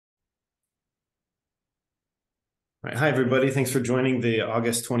Right. Hi, everybody. Thanks for joining the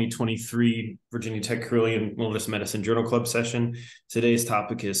August 2023 Virginia Tech Career Wilderness Medicine Journal Club session. Today's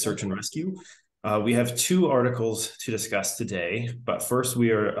topic is search and rescue. We have two articles to discuss today, but first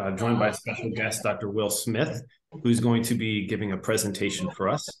we are joined by a special guest, Dr. Will Smith, who's going to be giving a presentation for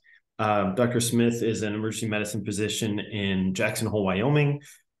us. Dr. Smith is an emergency medicine physician in Jackson Hole, Wyoming.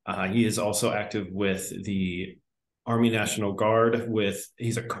 He is also active with the Army National Guard.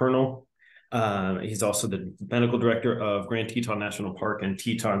 He's a colonel. He's also the medical director of Grand Teton National Park and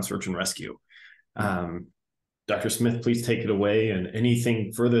Teton Search and Rescue. Dr. Smith, please take it away, and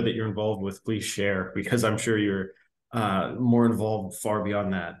anything further that you're involved with, please share, because I'm sure you're more involved far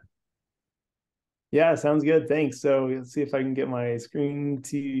beyond that. Yeah, sounds good. Thanks. So let's see if I can get my screen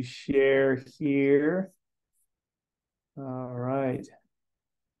to share here. All right.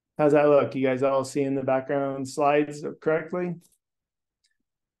 How's that look? You guys all seeing the background slides correctly?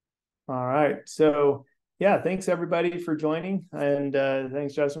 All right. So yeah, thanks everybody for joining. And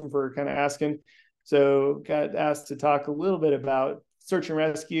thanks, Justin, for kind of asking. So got asked to talk a little bit about search and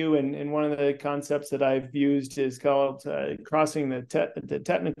rescue. And one of the concepts that I've used is called crossing the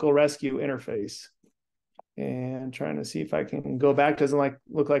technical rescue interface. And trying to see if I can go back. Doesn't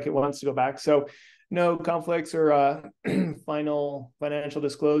look like it wants to go back. So no conflicts or final financial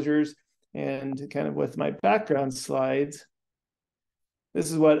disclosures. And kind of with my background slides, this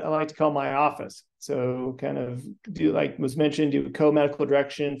is what I like to call my office. So kind of do, like was mentioned, do co-medical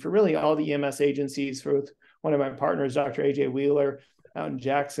direction for really all the EMS agencies for one of my partners, Dr. AJ Wheeler, out in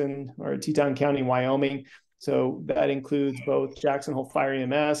Jackson or Teton County, Wyoming. So that includes both Jackson Hole Fire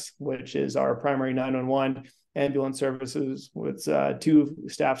EMS, which is our primary 911 ambulance services with 2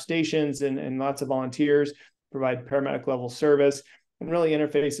 staff stations and lots of volunteers, provide paramedic level service, and really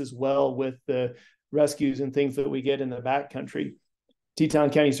interfaces well with the rescues and things that we get in the backcountry. Teton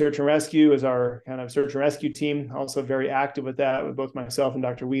County Search and Rescue is our kind of search and rescue team, also very active with that, with both myself and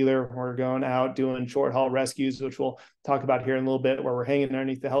Dr. Wheeler. We're going out doing short haul rescues, which we'll talk about here in a little bit, where we're hanging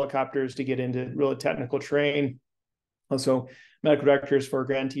underneath the helicopters to get into really technical terrain. Also, medical directors for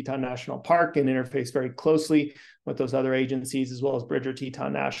Grand Teton National Park and interface very closely with those other agencies, as well as Bridger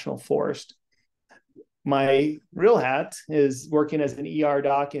Teton National Forest. My real hat is working as an ER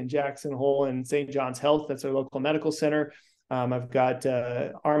doc in Jackson Hole and St. John's Health. That's our local medical center. I've got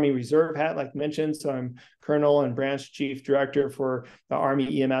Army Reserve hat, like mentioned. So I'm Colonel and Branch Chief Director for the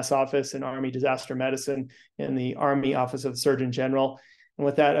Army EMS Office and Army Disaster Medicine in the Army Office of the Surgeon General. And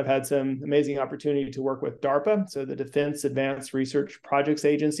with that, I've had some amazing opportunity to work with DARPA, so the Defense Advanced Research Projects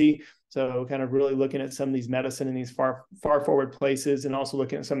Agency. So kind of really looking at some of these medicine in these far forward places, and also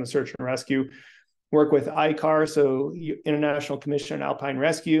looking at some of the search and rescue. Work with ICAR, so International Commission on Alpine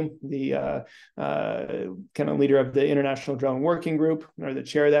Rescue, the kind of leader of the International Drone Working Group, or the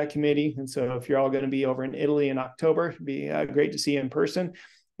chair of that committee. And so if you're all going to be over in Italy in October, it'd be great to see you in person.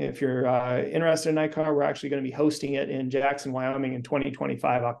 If you're interested in ICAR, we're actually going to be hosting it in Jackson, Wyoming in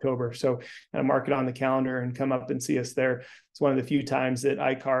 2025, October. So kind of mark it on the calendar and come up and see us there. It's one of the few times that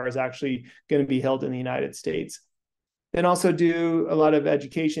ICAR is actually going to be held in the United States. Then also do a lot of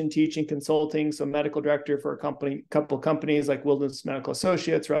education, teaching, consulting. So medical director for a couple companies like Wilderness Medical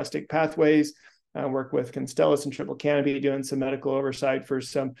Associates, Rustic Pathways. Work with Constellus and Triple Canopy, doing some medical oversight for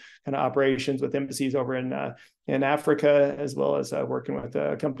some kind of operations with embassies over in Africa, as well as working with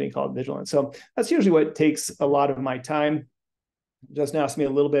a company called Vigilant. So that's usually what takes a lot of my time. Just asked me a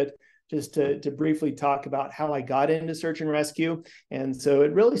little bit just to briefly talk about how I got into search and rescue. And so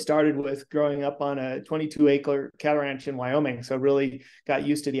it really started with growing up on a 22-acre cattle ranch in Wyoming. So really got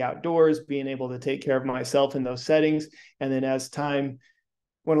used to the outdoors, being able to take care of myself in those settings. And then as time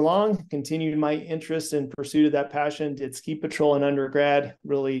went along, continued my interest and pursuit of that passion, did ski patrol in undergrad,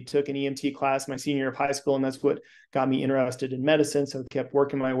 really took an EMT class my senior year of high school, and that's what got me interested in medicine. So I kept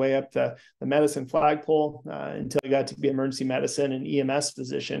working my way up the medicine flagpole until I got to be emergency medicine and EMS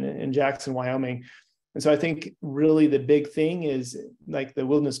physician in Jackson, Wyoming. And so I think really the big thing is, like the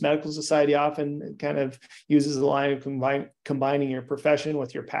Wilderness Medical Society often kind of uses the line of combining your profession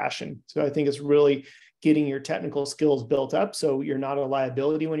with your passion. So I think it's really getting your technical skills built up so you're not a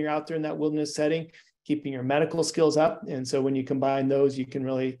liability when you're out there in that wilderness setting, keeping your medical skills up. And so when you combine those, you can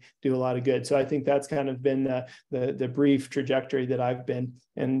really do a lot of good. So I think that's kind of been the brief trajectory that I've been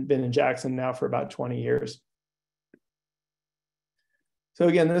in Jackson now for about 20 years. So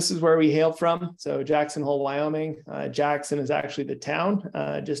again, this is where we hail from. So Jackson Hole, Wyoming. Jackson is actually the town,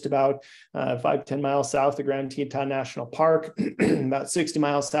 just about 5-10 miles south of Grand Teton National Park, about 60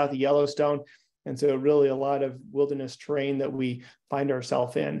 miles south of Yellowstone. And so really a lot of wilderness terrain that we find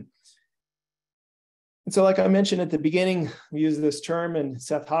ourselves in. And so, like I mentioned at the beginning, we use this term, and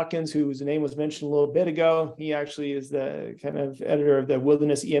Seth Hawkins, whose name was mentioned a little bit ago, he actually is the kind of editor of the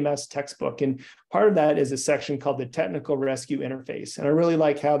Wilderness EMS textbook. And part of that is a section called the Technical Rescue Interface. And I really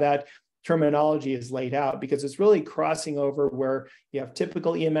like how that terminology is laid out, because it's really crossing over where you have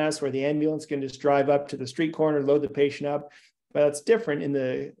typical EMS, where the ambulance can just drive up to the street corner, load the patient up. But that's different in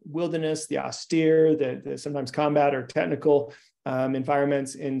the wilderness, the austere, the sometimes combat or technical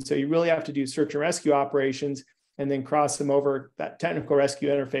environments. And so you really have to do search and rescue operations and then cross them over that technical rescue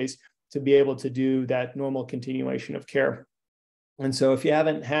interface to be able to do that normal continuation of care. And so if you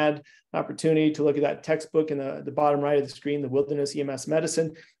haven't had an opportunity to look at that textbook in the bottom right of the screen, the Wilderness EMS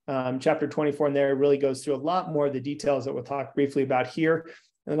Medicine, chapter 24 in there really goes through a lot more of the details that we'll talk briefly about here.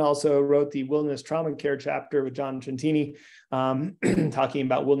 And also wrote the Wilderness Trauma Care chapter with John Trentini, talking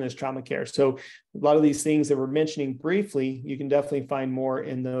about wilderness trauma care. So a lot of these things that we're mentioning briefly, you can definitely find more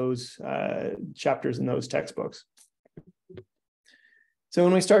in those chapters in those textbooks. So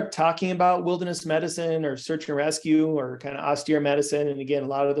when we start talking about wilderness medicine or search and rescue or kind of austere medicine, and again, a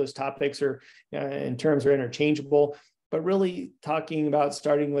lot of those topics are in terms are interchangeable, but really talking about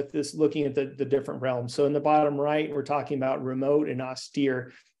starting with this, looking at the different realms. So in the bottom right, we're talking about remote and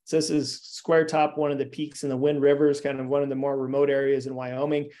austere. So this is Square Top, one of the peaks in the Wind Rivers, kind of one of the more remote areas in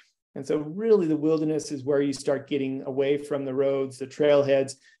Wyoming. And so really the wilderness is where you start getting away from the roads, the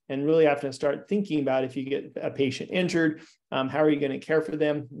trailheads, and really have to start thinking about if you get a patient injured, how are you going to care for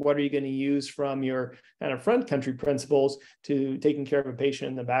them? What are you going to use from your kind of front country principles to taking care of a patient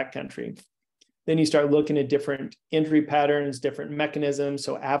in the back country? Then you start looking at different injury patterns, different mechanisms.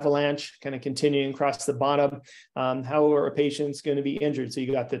 So avalanche kind of continuing across the bottom. How are patients going to be injured? So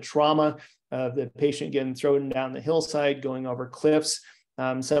you got the trauma of the patient getting thrown down the hillside, going over cliffs.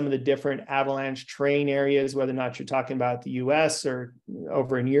 Some of the different avalanche terrain areas, whether or not you're talking about the US or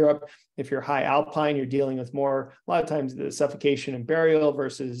over in Europe. If you're high alpine, you're dealing with more, a lot of times the suffocation and burial,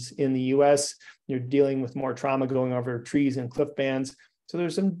 versus in the US, you're dealing with more trauma going over trees and cliff bands. So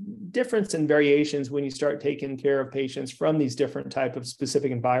there's some difference in variations when you start taking care of patients from these different type of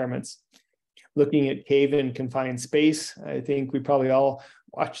specific environments. Looking at cave and confined space, I think we probably all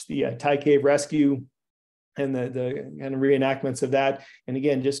watched the Thai cave rescue and the kind of reenactments of that. And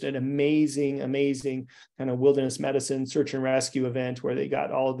again, just an amazing kind of wilderness medicine search and rescue event where they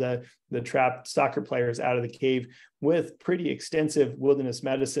got all the trapped soccer players out of the cave with pretty extensive wilderness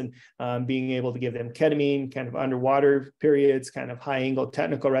medicine, being able to give them ketamine, kind of underwater periods, kind of high angle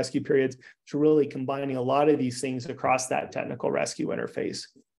technical rescue periods, to really combining a lot of these things across that technical rescue interface.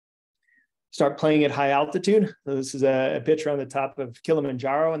 Start playing at high altitude. So this is a picture on the top of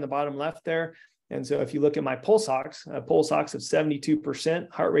Kilimanjaro in the bottom left there. And so if you look at my pulse ox of 72%,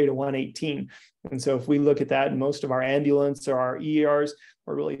 heart rate of 118. And so if we look at that in most of our ambulance or our ERs,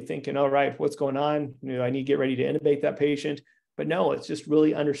 we're really thinking, all right, what's going on? I need to get ready to intubate that patient. But no, it's just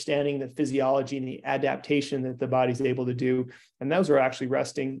really understanding the physiology and the adaptation that the body's able to do. And those are actually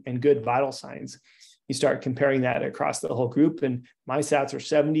resting and good vital signs. You start comparing that across the whole group, and my SATs are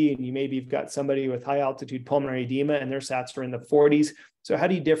 70, and you've got somebody with high altitude pulmonary edema and their SATs are in the 40s. So how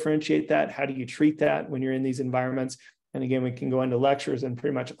do you differentiate that? How do you treat that when you're in these environments? And again, we can go into lectures in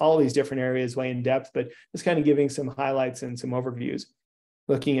pretty much all these different areas way in depth, but just kind of giving some highlights and some overviews.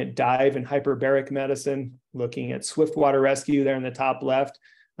 Looking at dive and hyperbaric medicine, looking at swift water rescue there in the top left.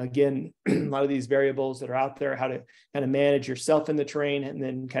 Again, a lot of these variables that are out there, how to kind of manage yourself in the terrain, and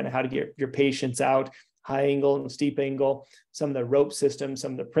then kind of how to get your patients out, high angle and steep angle. Some of the rope systems,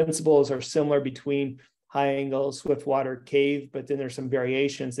 some of the principles are similar between high angle, swift water, cave, but then there's some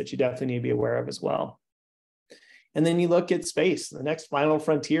variations that you definitely need to be aware of as well. And then you look at space, the next final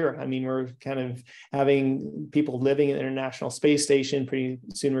frontier. I mean, we're kind of having people living in the International Space Station. Pretty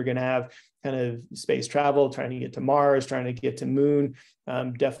soon we're going to have kind of space travel, trying to get to Mars, trying to get to Moon.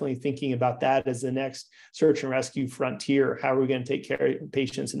 Definitely thinking about that as the next search and rescue frontier. How are we going to take care of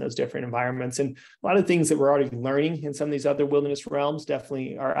patients in those different environments? And a lot of things that we're already learning in some of these other wilderness realms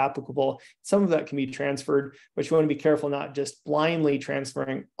definitely are applicable. Some of that can be transferred, but you want to be careful not just blindly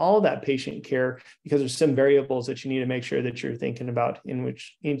transferring all that patient care, because there's some variables that you need to make sure that you're thinking about in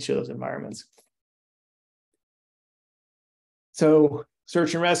each of those environments. So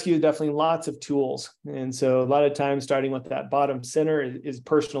search and rescue, definitely lots of tools. And so a lot of times starting with that bottom center is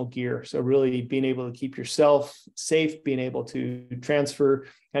personal gear. So really being able to keep yourself safe, being able to transfer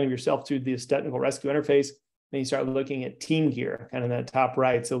kind of yourself through this technical rescue interface. Then you start looking at team gear, kind of in the top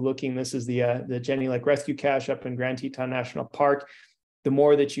right. So this is the Jenny Lake Rescue Cache up in Grand Teton National Park. The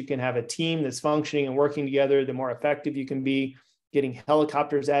more that you can have a team that's functioning and working together, the more effective you can be. Getting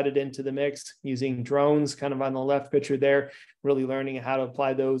helicopters added into the mix, using drones kind of on the left picture there, really learning how to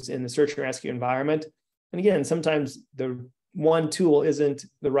apply those in the search and rescue environment. And again, sometimes the one tool isn't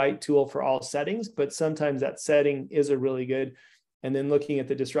the right tool for all settings, but sometimes that setting is a really good. And then looking at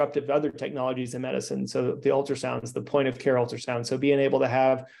the disruptive other technologies in medicine. So the ultrasounds, the point of care ultrasound. So being able to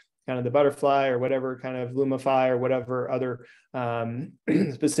have kind of the butterfly or whatever kind of Lumify or whatever other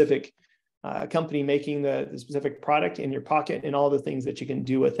specific company making the specific product in your pocket, and all the things that you can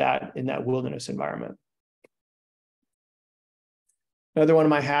do with that in that wilderness environment. Another one of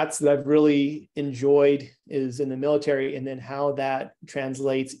my hats that I've really enjoyed is in the military, and then how that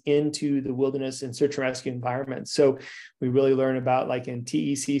translates into the wilderness and search and rescue environment. So we really learn about, like in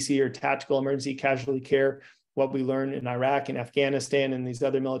TECC or Tactical Emergency Casualty Care, what we learned in Iraq and Afghanistan and these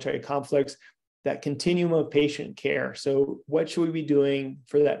other military conflicts, that continuum of patient care. So what should we be doing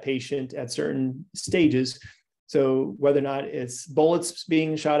for that patient at certain stages? So whether or not it's bullets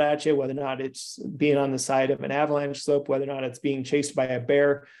being shot at you, whether or not it's being on the side of an avalanche slope, whether or not it's being chased by a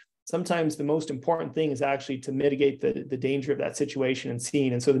bear, sometimes the most important thing is actually to mitigate the danger of that situation and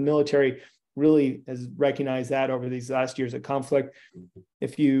scene. And so the military really has recognized that over these last years of conflict.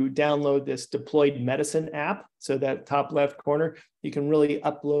 If you download this Deployed Medicine app, so that top left corner, you can really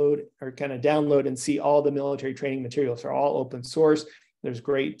upload or kind of download and see all the military training materials. They're all open source. There's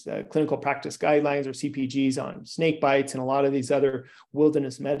great clinical practice guidelines or CPGs on snake bites and a lot of these other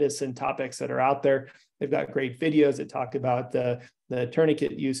wilderness medicine topics that are out there. They've got great videos that talk about the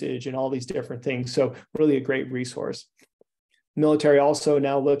tourniquet usage and all these different things. So really a great resource. Military also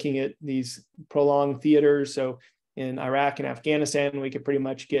now looking at these prolonged theaters. So in Iraq and Afghanistan, we could pretty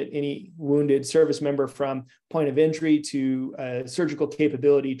much get any wounded service member from point of injury to surgical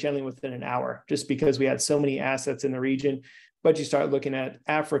capability generally within an hour, just because we had so many assets in the region. But you start looking at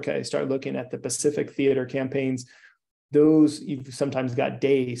Africa, you start looking at the Pacific theater campaigns, those you've sometimes got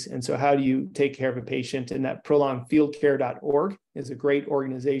days. And so how do you take care of a patient? And that prolongedfieldcare.org is a great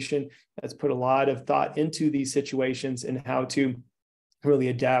organization that's put a lot of thought into these situations and how to really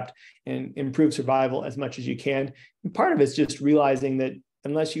adapt and improve survival as much as you can. And part of it's just realizing that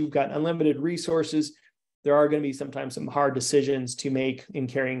unless you've got unlimited resources, there are going to be sometimes some hard decisions to make in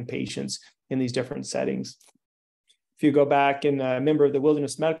carrying patients in these different settings. If you go back and a member of the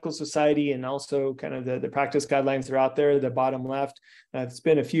Wilderness Medical Society, and also kind of the practice guidelines that are out there, the bottom left, it's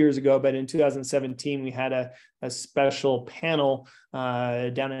been a few years ago, but in 2017, we had a special panel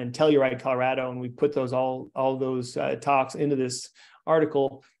down in Telluride, Colorado, and we put those all those talks into this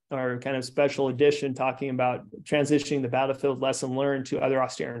article, or kind of special edition, talking about transitioning the battlefield lesson learned to other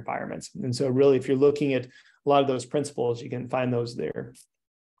austere environments. And so really, if you're looking at a lot of those principles, you can find those there.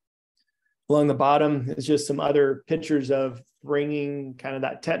 Along the bottom is just some other pictures of bringing kind of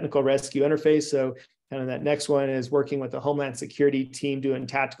that technical rescue interface. So kind of that next one is working with the Homeland Security team doing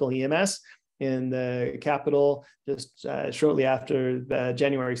tactical EMS in the Capitol just shortly after the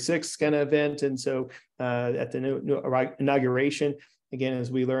January 6th kind of event. And so at the new inauguration, again,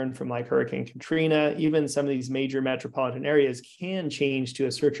 as we learned from like Hurricane Katrina, even some of these major metropolitan areas can change to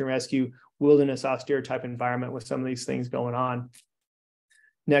a search and rescue wilderness austere type environment with some of these things going on.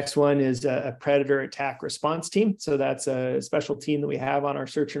 Next one is a predator attack response team. So that's a special team that we have on our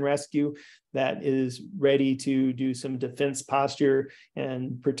search and rescue that is ready to do some defense posture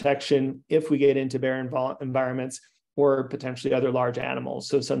and protection if we get into bear environments or potentially other large animals.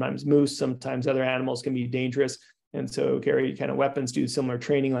 So sometimes moose, sometimes other animals can be dangerous. And so carry kind of weapons, do similar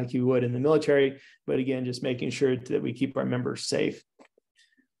training like you would in the military, but again, just making sure that we keep our members safe.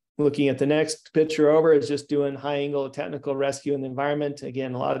 Looking at the next picture over is just doing high angle technical rescue in the environment.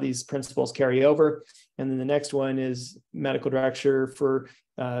 Again, a lot of these principles carry over. And then the next one is medical director for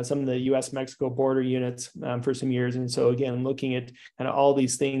some of the US-Mexico border units for some years. And so again, looking at kind of all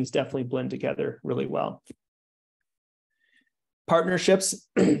these things definitely blend together really well. Partnerships,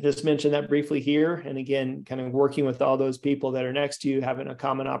 just mentioned that briefly here. And again, kind of working with all those people that are next to you, having a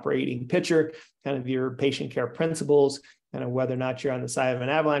common operating picture, kind of your patient care principles, kind of whether or not you're on the side of an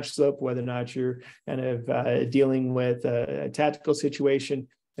avalanche slope, whether or not you're kind of dealing with a tactical situation.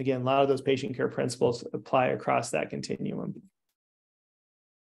 Again, a lot of those patient care principles apply across that continuum.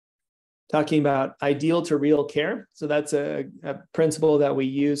 Talking about ideal to real care. So that's a principle that we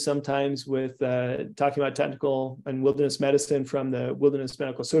use sometimes with talking about technical and wilderness medicine from the Wilderness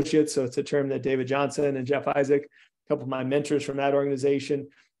Medical Associates. So it's a term that David Johnson and Jeff Isaac, a couple of my mentors from that organization.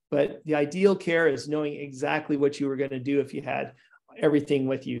 But the ideal care is knowing exactly what you were going to do if you had everything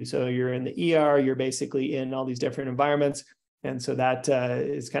with you. So you're in the ER, you're basically in all these different environments. And so that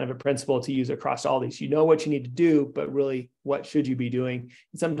is kind of a principle to use across all these. You know what you need to do, but really, what should you be doing?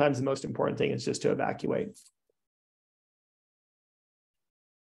 And sometimes the most important thing is just to evacuate.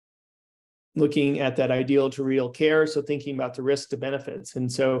 looking at that ideal to real care. So thinking about the risks to benefits. And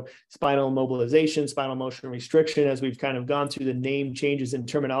so spinal immobilization, spinal motion restriction, as we've kind of gone through the name changes in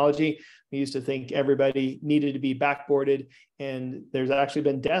terminology, we used to think everybody needed to be backboarded. And there's actually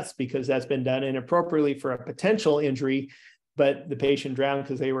been deaths because that's been done inappropriately for a potential injury, but the patient drowned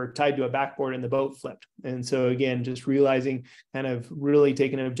because they were tied to a backboard and the boat flipped. And so again, just realizing, kind of really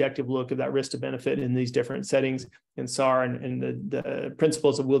taking an objective look at that risk to benefit in these different settings in SAR and the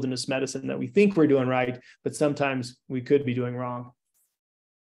principles of wilderness medicine that we think we're doing right, but sometimes we could be doing wrong.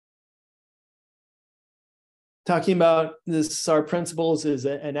 Talking about this SAR principles is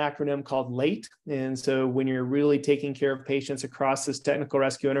an acronym called LATE. And so when you're really taking care of patients across this technical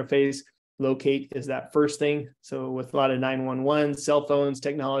rescue interface, locate is that first thing. So with a lot of 911, cell phones,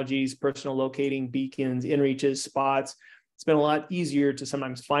 technologies, personal locating, beacons, inReaches, spots, it's been a lot easier to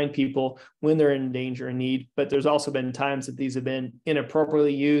sometimes find people when they're in danger and need. But there's also been times that these have been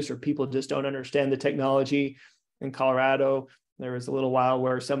inappropriately used or people just don't understand the technology. In Colorado, there was a little while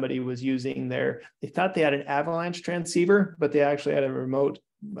where somebody was using they thought they had an avalanche transceiver, but they actually had a remote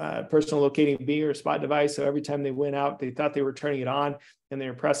personal locating beam or spot device. So every time they went out, they thought they were turning it on and they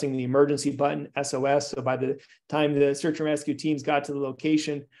were pressing the emergency button, SOS. So by the time the search and rescue teams got to the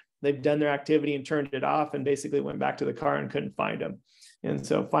location, they've done their activity and turned it off and basically went back to the car and couldn't find them. And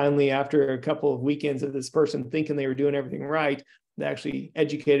so finally, after a couple of weekends of this person thinking they were doing everything right, they actually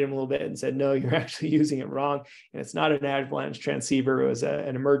educated them a little bit and said, no, you're actually using it wrong. And it's not an avalanche transceiver. It was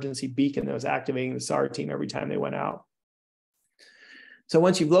an emergency beacon that was activating the SAR team every time they went out. So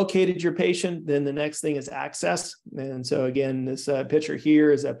once you've located your patient, then the next thing is access. And so again, this picture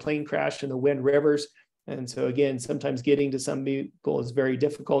here is a plane crash in the Wind Rivers. And so again, sometimes getting to some people is very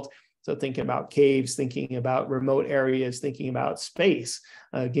difficult. So thinking about caves, thinking about remote areas, thinking about space.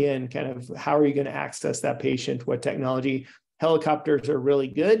 Again, kind of how are you going to access that patient? What technology? Helicopters are really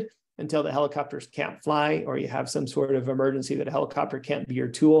good until the helicopters can't fly or you have some sort of emergency that a helicopter can't be your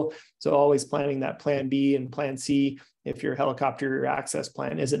tool. So always planning that plan B and plan C if your helicopter access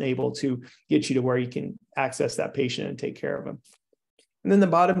plan isn't able to get you to where you can access that patient and take care of them. And then the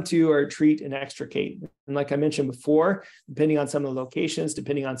bottom two are treat and extricate. And like I mentioned before, depending on some of the locations,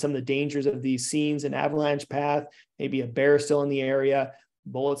 depending on some of the dangers of these scenes, an avalanche path, maybe a bear still in the area,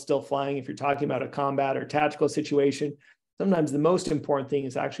 bullets still flying if you're talking about a combat or tactical situation, sometimes the most important thing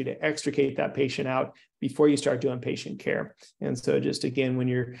is actually to extricate that patient out before you start doing patient care. And so just again, when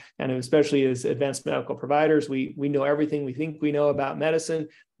you're kind of, especially as advanced medical providers, we know everything we think we know about medicine,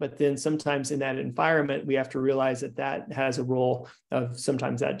 but then sometimes in that environment, we have to realize that that has a role of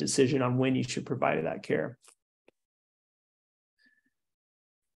sometimes that decision on when you should provide that care.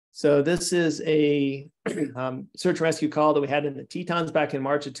 So this is a search and rescue call that we had in the Tetons back in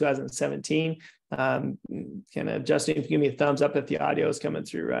March of 2017. Kind of, Justin, if you give me a thumbs up if the audio is coming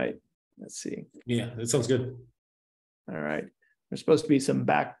through right. Let's see. Yeah, that sounds good. All right. There's supposed to be some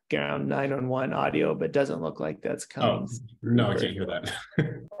background 911 audio, but doesn't look like that's coming. Oh, no, I can't hear that.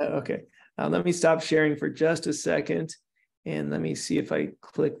 Okay. Let me stop sharing for just a second. And let me see if I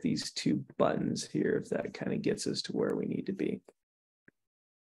click these two buttons here, if that kind of gets us to where we need to be.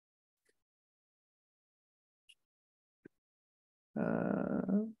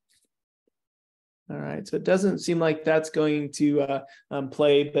 All right, so it doesn't seem like that's going to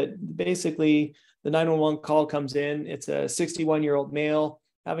play, but basically the 911 call comes in. It's a 61-year-old male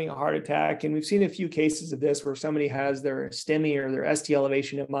having a heart attack. And we've seen a few cases of this where somebody has their STEMI or their ST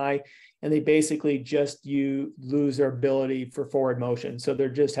elevation MI, and they basically just lose their ability for forward motion. So they're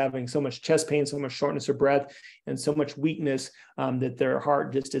just having so much chest pain, so much shortness of breath, and so much weakness that their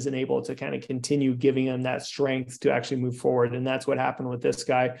heart just isn't able to kind of continue giving them that strength to actually move forward. And that's what happened with this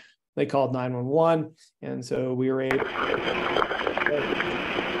guy. They called 911, and so we were able.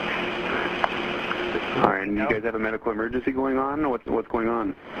 All right, and you guys have a medical emergency going on? What's going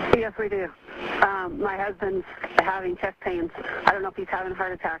on? Yes, we do. My husband's having chest pains. I don't know if he's having a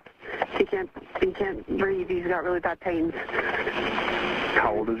heart attack. He can't breathe. He's got really bad pains.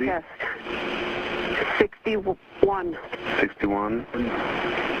 How old is he? Chest. 61. 61.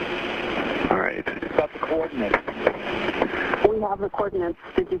 All right. Got the coordinates. We have the coordinates.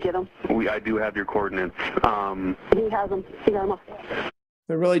 Did you get them? I do have your coordinates. He has them. He got them.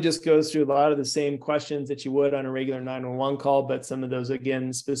 It really just goes through a lot of the same questions that you would on a regular 911 call, but some of those,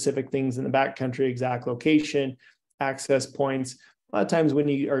 again, specific things in the backcountry, exact location, access points. A lot of times when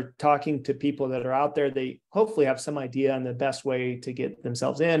you are talking to people that are out there, they hopefully have some idea on the best way to get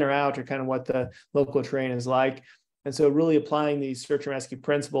themselves in or out, or kind of what the local terrain is like. And so really applying these search and rescue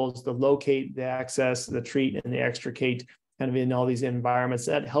principles, the locate, the access, the treat, and the extricate, kind of in all these environments,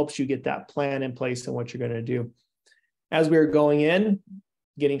 that helps you get that plan in place and what you're going to do. As we were going in,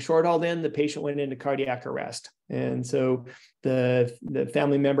 getting short hauled in, the patient went into cardiac arrest. And so the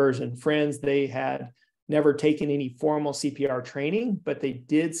family members and friends, they had never taken any formal CPR training, but they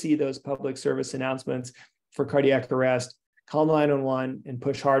did see those public service announcements for cardiac arrest, call 911 and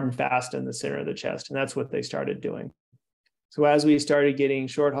push hard and fast in the center of the chest. And that's what they started doing. So as we started getting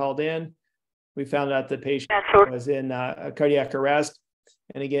short hauled in, we found out the patient was in a cardiac arrest.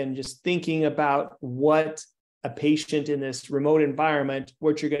 And again, just thinking about what a patient in this remote environment,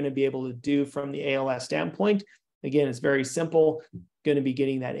 what you're going to be able to do from the ALS standpoint. Again, it's very simple, going to be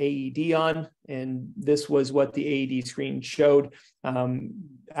getting that AED on. And this was what the AED screen showed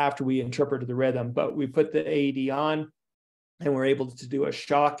after we interpreted the rhythm. But we put the AED on and we're able to do a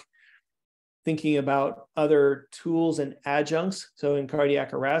shock, thinking about other tools and adjuncts. So in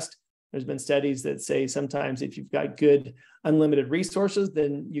cardiac arrest, there's been studies that say sometimes if you've got good unlimited resources,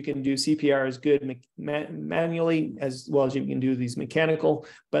 then you can do CPR as good manually as well as you can do these mechanical.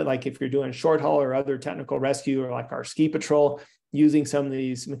 But like if you're doing short haul or other technical rescue or like our ski patrol, using some of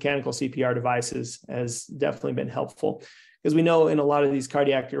these mechanical CPR devices has definitely been helpful. Because we know in a lot of these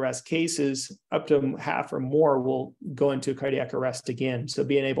cardiac arrest cases, up to half or more will go into cardiac arrest again. So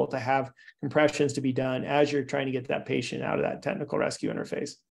being able to have compressions to be done as you're trying to get that patient out of that technical rescue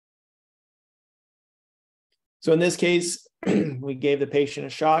interface. So in this case, we gave the patient a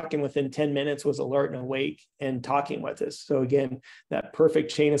shock and within 10 minutes was alert and awake and talking with us. So again, that perfect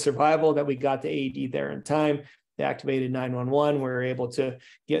chain of survival that we got the AED there in time, they activated 911. We were able to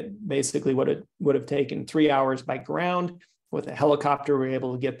get basically what it would have taken 3 hours by ground. With a helicopter, we were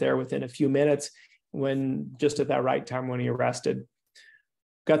able to get there within a few minutes when just at that right time when he arrested.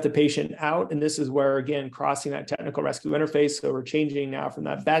 Got the patient out, and this is where, again, crossing that technical rescue interface. So we're changing now from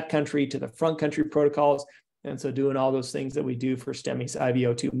that back country to the front country protocols. And so doing all those things that we do for STEMI's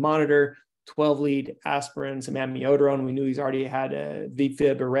IVO2 monitor, 12-lead aspirin, some amiodarone. We knew he's already had a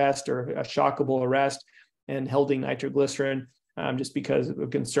VFib arrest or a shockable arrest, and holding nitroglycerin just because of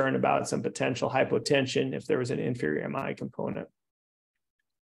concern about some potential hypotension if there was an inferior MI component.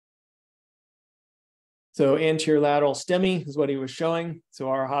 So anterior lateral STEMI is what he was showing. So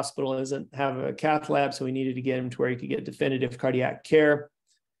our hospital doesn't have a cath lab, so we needed to get him to where he could get definitive cardiac care.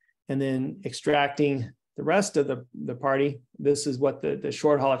 And then extracting the rest of the party. This is what the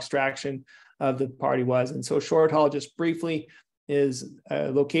short haul extraction of the party was. And so short haul, just briefly, is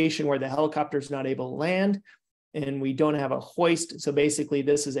a location where the helicopter is not able to land and we don't have a hoist. So basically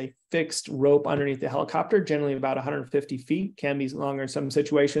this is a fixed rope underneath the helicopter, generally about 150 feet, can be longer in some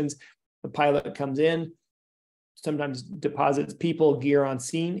situations. The pilot comes in, sometimes deposits people, gear on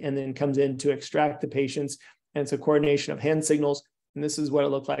scene, and then comes in to extract the patients. And it's a coordination of hand signals. And this is what it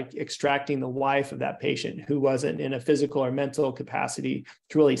looked like extracting the wife of that patient who wasn't in a physical or mental capacity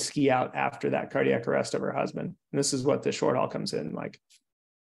to really ski out after that cardiac arrest of her husband. And this is what the short haul comes in like.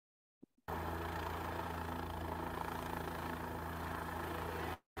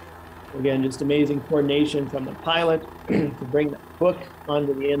 Again, just amazing coordination from the pilot to bring that hook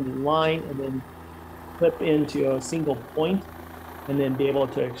onto the end of the line and then clip into a single point and then be able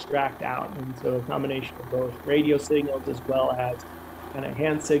to extract out. And so a combination of both radio signals as well as kind of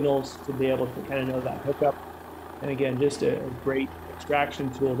hand signals to be able to kind of know that hookup. And again, just a great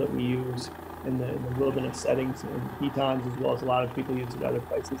extraction tool that we use in the wilderness settings in Tetons, as well as a lot of people use it other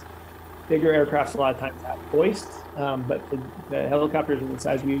places. Bigger aircrafts a lot of times have hoists, but the helicopters and the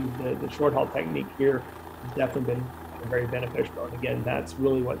size we use, the short haul technique here has definitely been very beneficial. And again, that's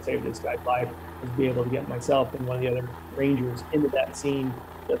really what saved this guy's life, was be able to get myself and one of the other rangers into that scene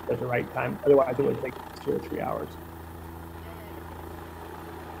just at the right time. Otherwise, it would take 2 or 3 hours.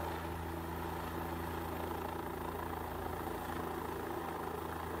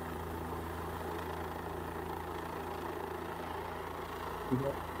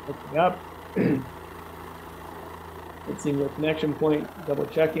 Looking up, seeing the connection point, double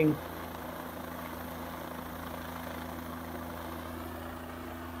checking.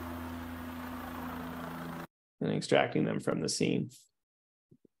 And extracting them from the scene.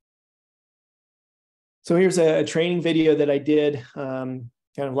 So here's a training video that I did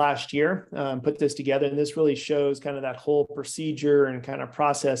kind of last year, put this together, and this really shows kind of that whole procedure and kind of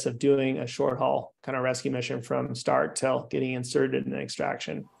process of doing a short haul kind of rescue mission from start till getting inserted in the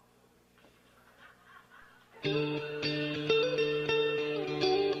extraction.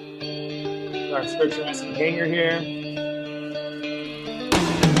 Our search and rescue hangar here.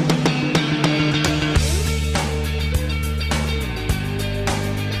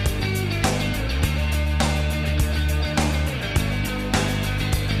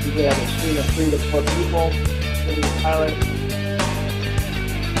 We have a team of 3 to 4 people, including the pilot.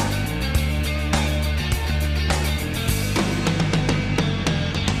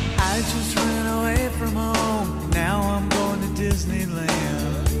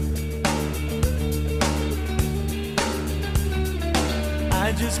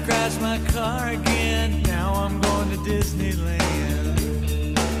 just crashed my car again. Now I'm going to Disneyland.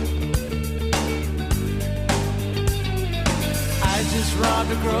 I just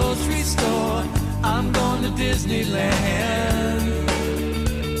robbed a grocery store. I'm going to Disneyland.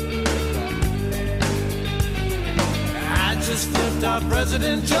 I just flipped out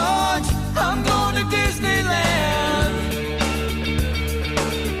President George. I'm going to Disneyland.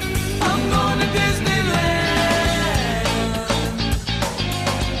 I'm going to Disneyland.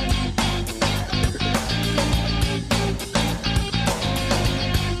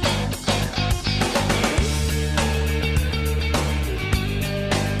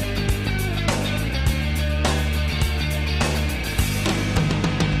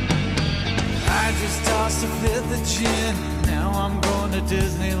 I just tossed a fifth of gin. Now I'm going to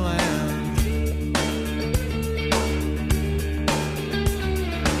Disneyland.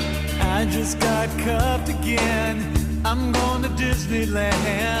 I just got cuffed again. I'm going to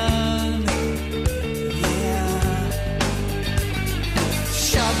Disneyland. Yeah.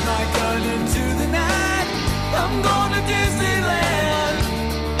 Shot my gun into the night. I'm going to Disneyland.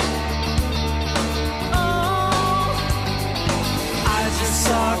 Oh, I just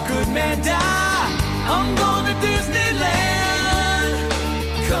saw a good man die. I'm going to Disneyland.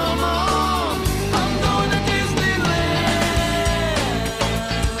 Come on, I'm going to Disneyland.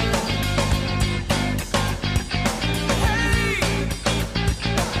 Hey!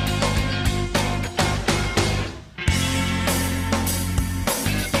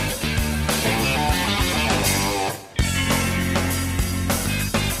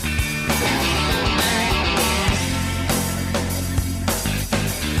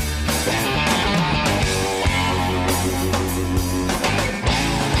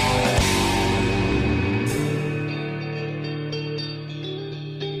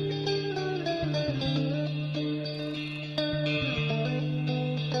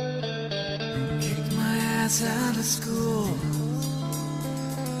 Kicked my ass out of school,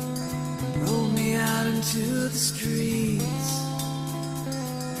 rolled me out into the streets,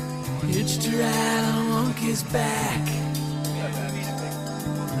 hitched a ride on a monkey's back,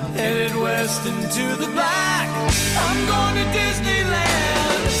 headed west into the black. I'm going to Disneyland.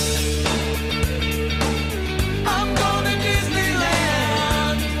 I'm going to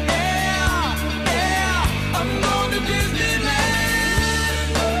Disneyland. Yeah, yeah, I'm going to Disneyland.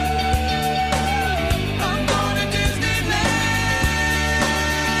 I'm going to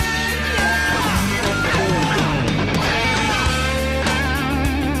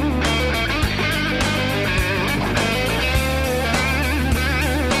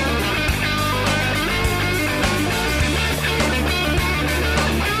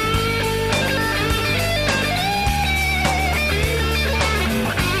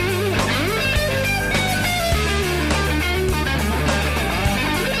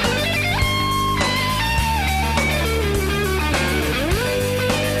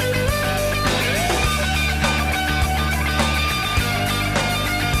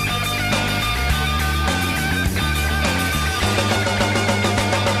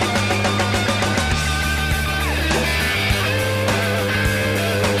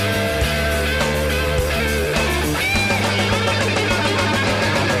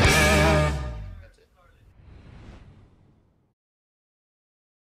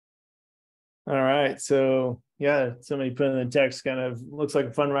All right. So yeah, somebody put in the text, kind of looks like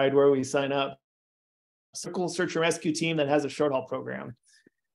a fun ride where we sign up. Circle search and rescue team that has a short haul program.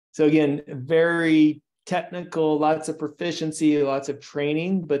 So again, very technical, lots of proficiency, lots of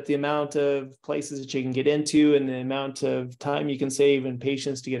training, but the amount of places that you can get into and the amount of time you can save and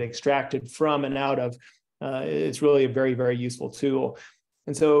patience to get extracted from and out of, it's really a very, very useful tool.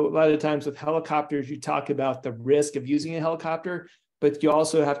 And so a lot of times with helicopters, you talk about the risk of using a helicopter, but you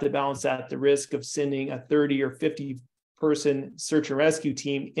also have to balance out the risk of sending a 30 or 50 person search and rescue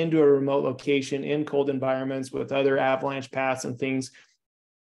team into a remote location in cold environments with other avalanche paths and things.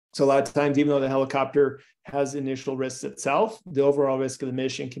 So a lot of times, even though the helicopter has initial risks itself, the overall risk of the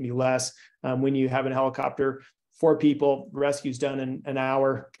mission can be less when you have a helicopter. 4 people, rescue's done in an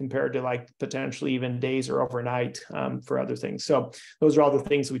hour compared to like potentially even days or overnight for other things. So those are all the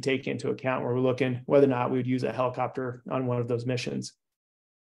things we take into account when we're looking whether or not we would use a helicopter on one of those missions.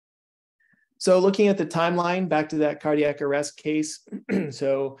 So looking at the timeline, back to that cardiac arrest case.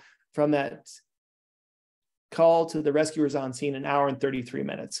 So from that call to the rescuers on scene, 1 hour and 33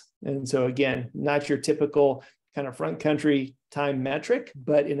 minutes. And so again, not your typical kind of front country time metric,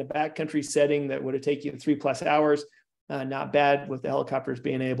 but in a backcountry setting that would have taken you 3+ hours, not bad with the helicopters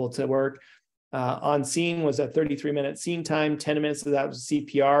being able to work. On scene was a 33-minute scene time, 10 minutes of that was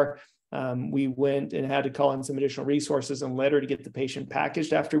CPR. We went and had to call in some additional resources and later to get the patient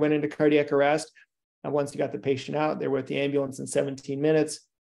packaged after he went into cardiac arrest. And once you got the patient out, they were with the ambulance in 17 minutes,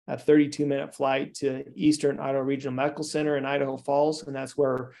 a 32-minute flight to Eastern Idaho Regional Medical Center in Idaho Falls, and that's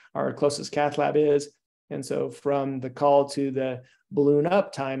where our closest cath lab is. And so from the call to the balloon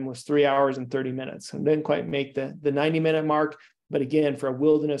up time was 3 hours and 30 minutes. And didn't quite make the 90-minute mark, but again, for a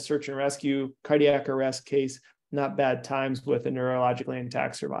wilderness search and rescue cardiac arrest case, not bad times with a neurologically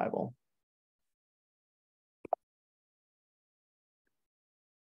intact survival.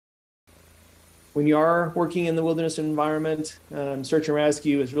 When you are working in the wilderness environment, search and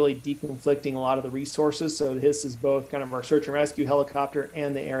rescue is really deconflicting a lot of the resources. So this is both kind of our search and rescue helicopter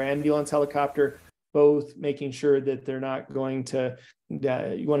and the air ambulance helicopter, both making sure that they're not going to,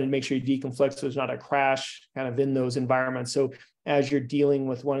 you want to make sure you deconflict so there's not a crash kind of in those environments. So as you're dealing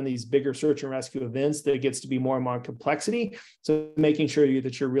with one of these bigger search and rescue events, that gets to be more and more complexity. So making sure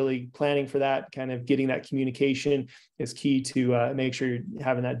that you're really planning for that, kind of getting that communication is key to make sure you're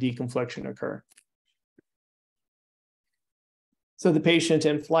having that deconfliction occur. So the patient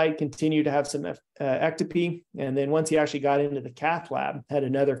in flight continued to have some ectopy. And then once he actually got into the cath lab, had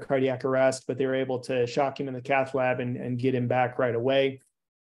another cardiac arrest, but they were able to shock him in the cath lab and get him back right away.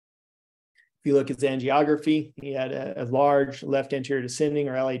 If you look at his angiography, he had a large left anterior descending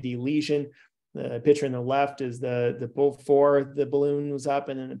or LAD lesion. The picture on the left is the before the balloon was up,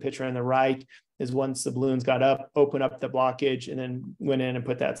 and then the picture on the right is once the balloons got up, open up the blockage, and then went in and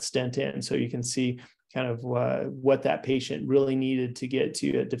put that stent in. So you can see kind of what that patient really needed to get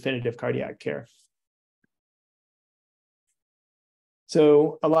to a definitive cardiac care.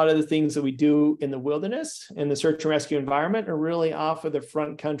 So a lot of the things that we do in the wilderness, in the search and rescue environment, are really off of the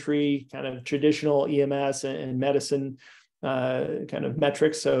front country kind of traditional EMS and medicine kind of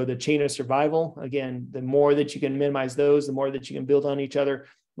metrics. So the chain of survival, again, the more that you can minimize those, the more that you can build on each other,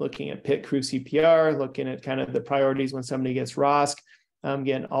 looking at pit crew CPR, looking at kind of the priorities when somebody gets ROSC.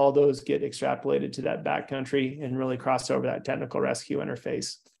 Again, all those get extrapolated to that backcountry and really cross over that technical rescue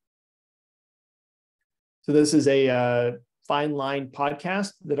interface. So this is a fine line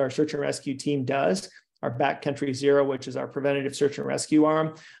podcast that our search and rescue team does, our Backcountry Zero, which is our preventative search and rescue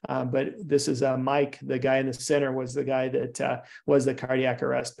arm. But this is Mike, the guy in the center, was the guy that was the cardiac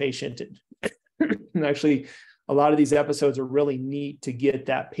arrest patient. And actually, a lot of these episodes are really neat to get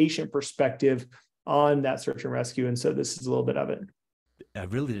that patient perspective on that search and rescue. And so this is a little bit of it. I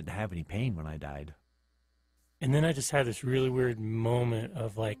really didn't have any pain when I died. And then I just had this really weird moment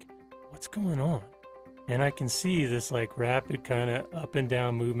of like, what's going on? And I can see this like rapid kind of up and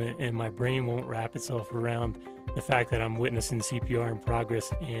down movement, and my brain won't wrap itself around the fact that I'm witnessing CPR in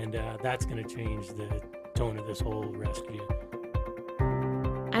progress, and that's going to change the tone of this whole rescue.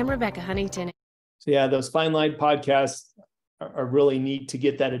 I'm Rebecca Huntington. So yeah, those fine line podcasts are really neat to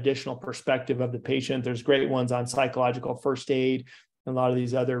get that additional perspective of the patient. There's great ones on psychological first aid and a lot of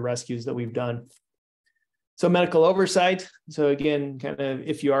these other rescues that we've done. So medical oversight. So again, kind of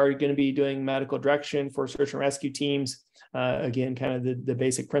if you are going to be doing medical direction for search and rescue teams, again, kind of the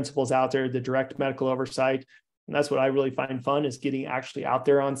basic principles out there, the direct medical oversight. And that's what I really find fun, is getting actually out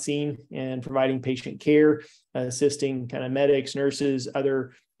there on scene and providing patient care, assisting kind of medics, nurses,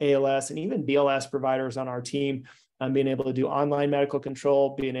 other ALS, and even BLS providers on our team, being able to do online medical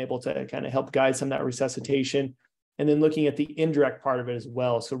control, being able to kind of help guide some of that resuscitation, and then looking at the indirect part of it as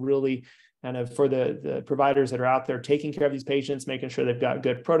well. So really kind of for the providers that are out there taking care of these patients, making sure they've got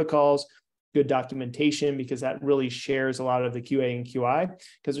good protocols, good documentation, because that really shares a lot of the QA and QI,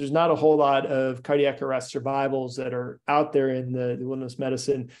 because there's not a whole lot of cardiac arrest survivals that are out there in the wilderness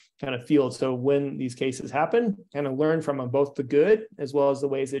medicine kind of field. So when these cases happen, kind of learn from them, both the good as well as the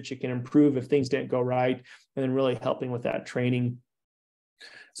ways that you can improve if things didn't go right, and then really helping with that training.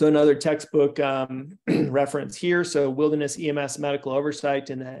 So another textbook reference here. So Wilderness EMS Medical Oversight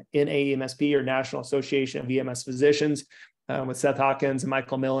in the NAEMSP, or National Association of EMS Physicians, with Seth Hawkins and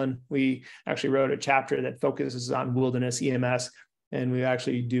Michael Millen. We actually wrote a chapter that focuses on wilderness EMS, and we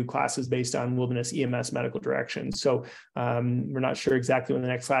actually do classes based on wilderness EMS medical directions. So we're not sure exactly when the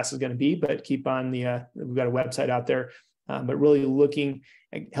next class is going to be, but keep on the, we've got a website out there, but really looking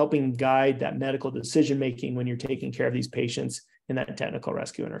at helping guide that medical decision-making when you're taking care of these patients in that technical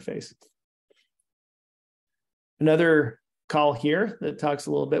rescue interface. Another call here that talks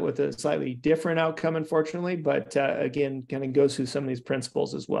a little bit with a slightly different outcome, unfortunately, but again, kind of goes through some of these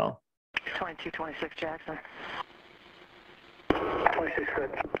principles as well. 2226 Jackson. 26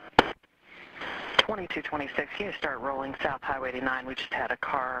 good. 2226, you start rolling South Highway 89. We just had a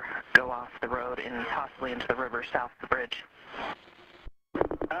car go off the road and possibly into the river south of the bridge.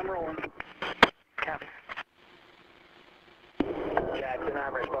 I'm rolling. Copy. Jackson,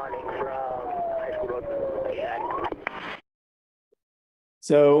 I'm responding from High School Road.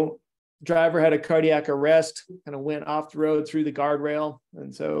 So driver had a cardiac arrest, kind of went off the road through the guardrail.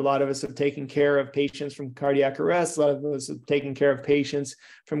 And so a lot of us have taken care of patients from cardiac arrest. A lot of us have taken care of patients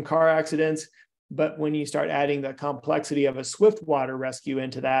from car accidents. But when you start adding the complexity of a swift water rescue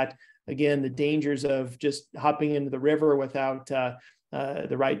into that, again, the dangers of just hopping into the river without the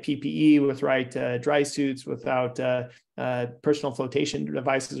right PPE, with right dry suits, without personal flotation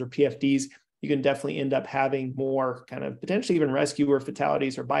devices or PFDs, you can definitely end up having more kind of potentially even rescuer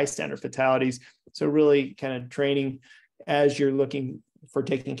fatalities or bystander fatalities. So really kind of training as you're looking for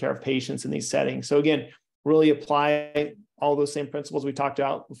taking care of patients in these settings. So again, really apply all those same principles we talked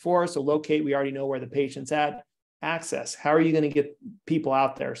about before. So locate, we already know where the patient's at. Access, how are you going to get people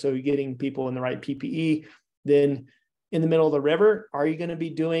out there? So you're getting people in the right PPE. Then in the middle of the river, are you going to be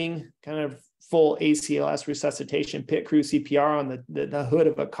doing kind of full ACLS resuscitation, pit crew CPR on the hood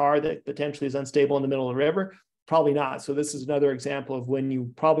of a car that potentially is unstable in the middle of the river? Probably not. So this is another example of when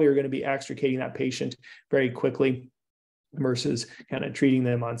you probably are going to be extricating that patient very quickly versus kind of treating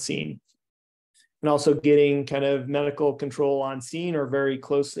them on scene. And also getting kind of medical control on scene or very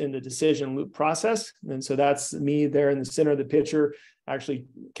close in the decision loop process. And so that's me there in the center of the picture, actually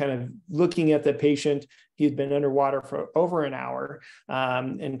kind of looking at the patient. He'd been underwater for over an hour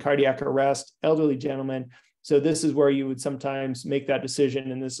in cardiac arrest, elderly gentleman. So this is where you would sometimes make that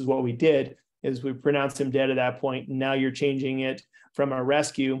decision. And this is what we did, is we pronounced him dead at that point. And now you're changing it from a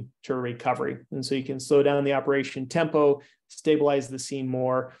rescue to a recovery. And so you can slow down the operation tempo, stabilize the scene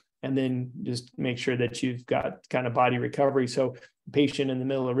more, and then just make sure that you've got kind of body recovery. So patient in the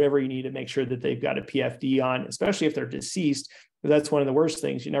middle of the river, you need to make sure that they've got a PFD on, especially if they're deceased. But that's one of the worst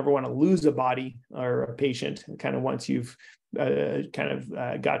things. You never want to lose a body or a patient kind of once you've got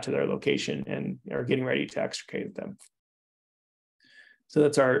to their location and are getting ready to extricate them. So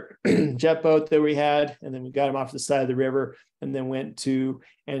that's our jet boat that we had. And then we got him off the side of the river and then went to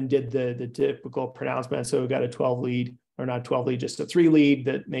and did the typical pronouncement. So we got a 12 lead, or not 12 lead, just a 3 lead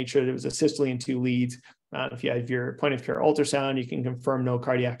that made sure there was a systole and 2 leads. If you have your point of care ultrasound, you can confirm no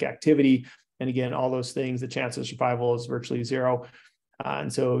cardiac activity. And again, all those things, the chance of survival is virtually 0.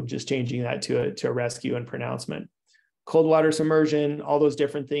 And so just changing that to a rescue and pronouncement. Cold water submersion, all those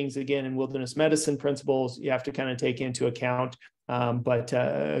different things, again, in wilderness medicine principles, you have to kind of take into account. But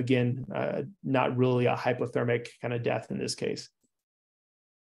again, not really a hypothermic kind of death in this case.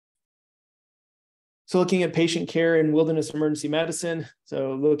 So looking at patient care in wilderness emergency medicine,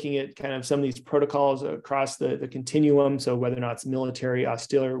 so looking at kind of some of these protocols across the continuum, so whether or not it's military,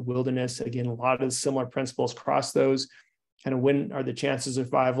 austere, wilderness, again, a lot of similar principles across those. Kind of when are the chances of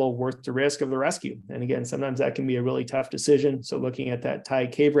survival worth the risk of the rescue? And again, sometimes that can be a really tough decision. So looking at that Thai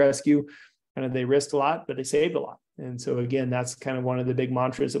cave rescue, kind of they risked a lot, but they saved a lot. And so again, that's kind of one of the big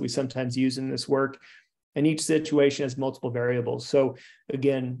mantras that we sometimes use in this work. And each situation has multiple variables. So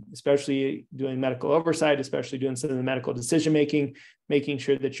again, especially doing medical oversight, especially doing some of the medical decision-making, making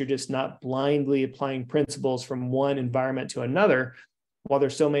sure that you're just not blindly applying principles from one environment to another, while there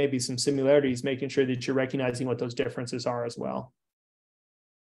still may be some similarities, making sure that you're recognizing what those differences are as well.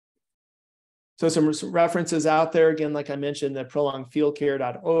 So some references out there, again, like I mentioned, the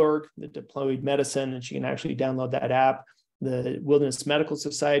prolongedfieldcare.org, the deployed medicine, and you can actually download that app. The Wilderness Medical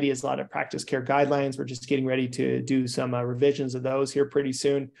Society has a lot of practice care guidelines. We're just getting ready to do some revisions of those here pretty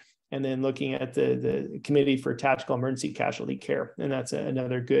soon. And then looking at the Committee for Tactical Emergency Casualty Care. And that's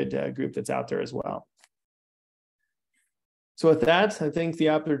another good group that's out there as well. So with that, I think the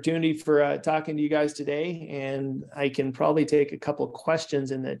opportunity for talking to you guys today, and I can probably take a couple of questions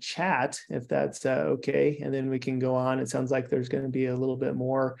in the chat if that's okay. And then we can go on. It sounds like there's going to be a little bit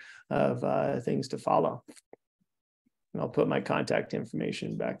more of things to follow. And I'll put my contact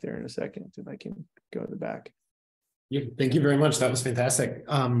information back there in a second if I can go to the back. Yeah, thank you very much. That was fantastic.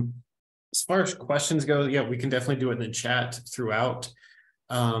 As far as questions go, yeah, we can definitely do it in the chat throughout.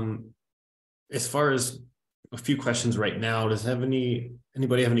 As far as a few questions right now, does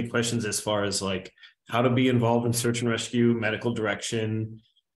anybody have any questions as far as like how to be involved in search and rescue, medical direction,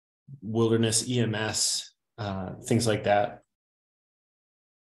 wilderness EMS, things like that?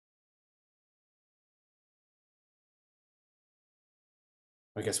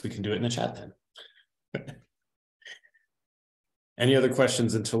 I guess we can do it in the chat then. Any other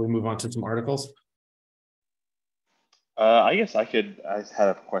questions until we move on to some articles? I guess I had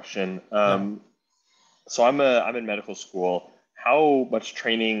a question. So I'm in medical school. How much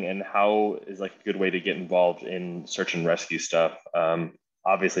training and how is like a good way to get involved in search and rescue stuff?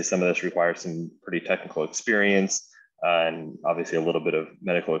 Obviously some of this requires some pretty technical experience and obviously a little bit of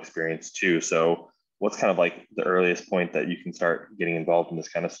medical experience too. So what's kind of like the earliest point that you can start getting involved in this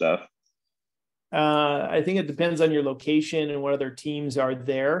kind of stuff? I think it depends on your location and what other teams are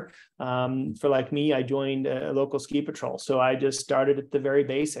there. For like me, I joined a local ski patrol. So I just started at the very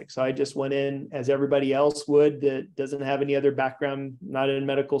basics. So I just went in as everybody else would that doesn't have any other background, not in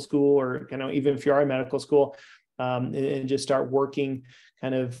medical school, or even if you are in medical school, and just start working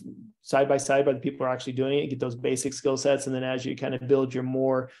kind of side by side by the people who are actually doing it, get those basic skill sets. And then as you kind of build your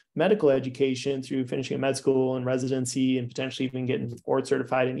more medical education through finishing a med school and residency and potentially even getting board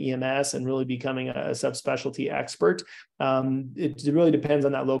certified in EMS and really becoming a subspecialty expert, it really depends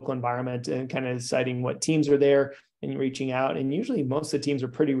on that local environment and kind of deciding what teams are there and reaching out. And usually most of the teams are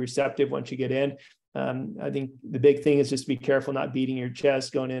pretty receptive once you get in. I think the big thing is just be careful not beating your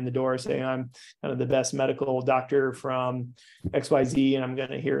chest going in the door saying I'm kind of the best medical doctor from XYZ and I'm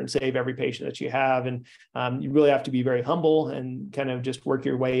going to hear and save every patient that you have. And you really have to be very humble and kind of just work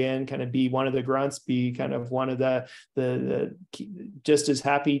your way in, kind of be one of the grunts, be kind of one of the just as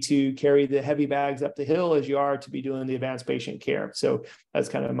happy to carry the heavy bags up the hill as you are to be doing the advanced patient care. So that's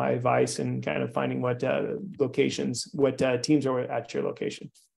kind of my advice and kind of finding what locations, what teams are at your location.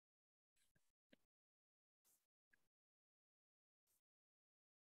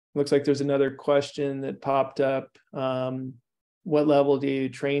 Looks like there's another question that popped up. What level do you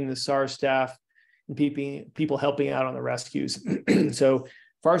train the SAR staff and people helping out on the rescues? So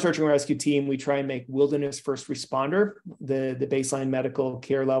for our search and rescue team, we try and make wilderness first responder the baseline medical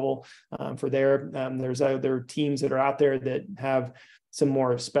care level for there. There's other teams that are out there that have some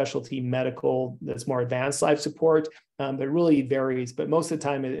more specialty medical that's more advanced life support, but it really varies. But most of the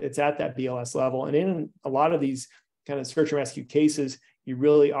time it's at that BLS level. And in a lot of these kind of search and rescue cases, you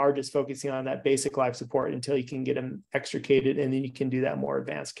really are just focusing on that basic life support until you can get them extricated, and then you can do that more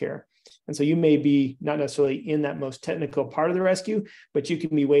advanced care. And so you may be not necessarily in that most technical part of the rescue, but you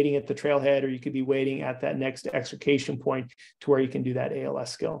can be waiting at the trailhead, or you could be waiting at that next extrication point to where you can do that ALS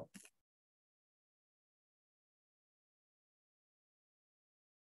skill.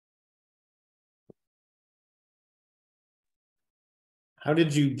 How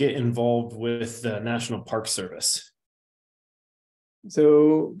did you get involved with the National Park Service?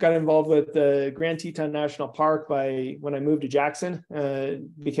 So got involved with the Grand Teton National Park when I moved to Jackson,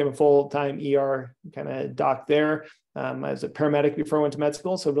 became a full-time ER kind of doc there. I was a paramedic before I went to med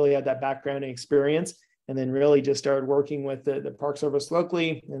school, so really had that background and experience, and then really just started working with the Park Service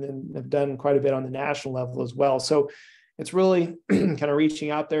locally, and then have done quite a bit on the national level as well. So it's really kind of reaching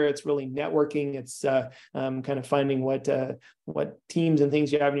out there. It's really networking. It's kind of finding what teams and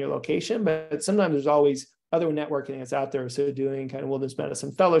things you have in your location, but sometimes there's always other networking that's out there. So doing kind of wilderness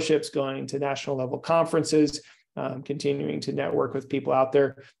medicine fellowships, going to national level conferences, continuing to network with people out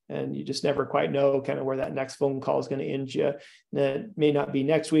there. And you just never quite know kind of where that next phone call is going to end you. That may not be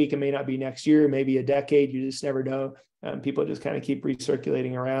next week, it may not be next year, maybe a decade. You just never know. People just kind of keep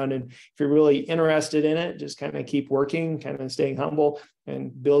recirculating around. And if you're really interested in it, just kind of keep working, kind of staying humble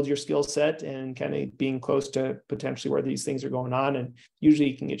and build your skill set and kind of being close to potentially where these things are going on. And usually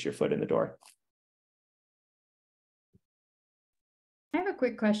you can get your foot in the door. I have a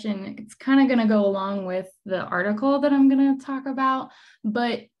quick question. It's kind of going to go along with the article that I'm going to talk about,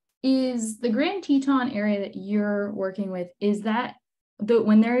 but is the Grand Teton area that you're working with, is that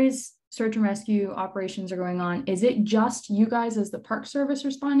when there is search and rescue operations are going on, is it just you guys as the Park Service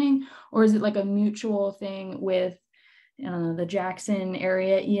responding, or is it like a mutual thing with the Jackson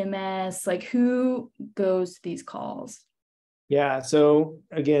area EMS? Like, who goes to these calls? Yeah, so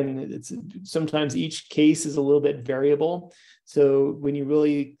again, it's sometimes each case is a little bit variable. So when you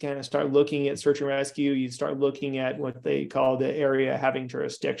really kind of start looking at search and rescue, you start looking at what they call the area having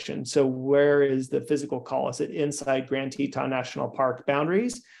jurisdiction. So where is the physical call? Is it inside Grand Teton National Park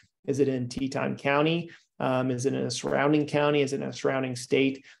boundaries? Is it in Teton County? Is it in a surrounding county? Is it in a surrounding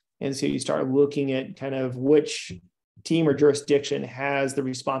state? And so you start looking at kind of which team or jurisdiction has the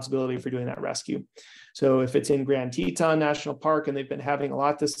responsibility for doing that rescue. So if it's in Grand Teton National Park and they've been having a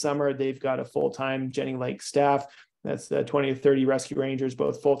lot this summer, they've got a full-time Jenny Lake staff. That's the 20 to 30 rescue rangers,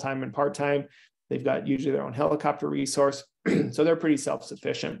 both full-time and part-time. They've got usually their own helicopter resource. So they're pretty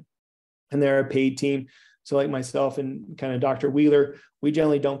self-sufficient. And they're a paid team. So like myself and kind of Dr. Wheeler, we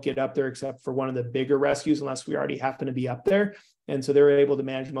generally don't get up there except for one of the bigger rescues unless we already happen to be up there. And so they're able to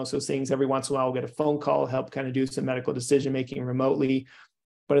manage most of those things. Every once in a while, we'll get a phone call, help kind of do some medical decision-making remotely.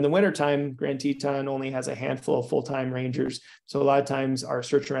 But in the wintertime, Grand Teton only has a handful of full-time rangers. So a lot of times our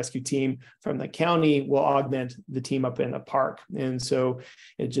search and rescue team from the county will augment the team up in the park. And so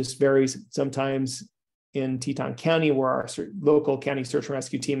it just varies. Sometimes in Teton County, where our local county search and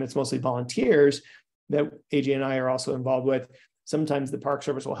rescue team, that's mostly volunteers, that AJ and I are also involved with, sometimes the Park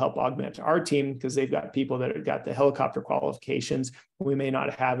Service will help augment our team because they've got people that have got the helicopter qualifications. We may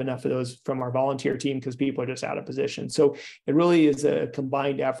not have enough of those from our volunteer team because people are just out of position. So it really is a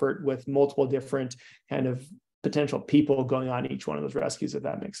combined effort with multiple different kind of potential people going on each one of those rescues, if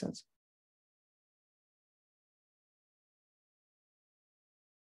that makes sense.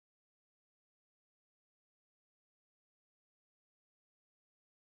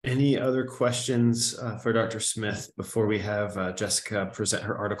 Any other questions for Dr. Smith before we have Jessica present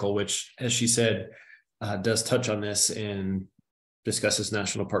her article, which, as she said, does touch on this and discusses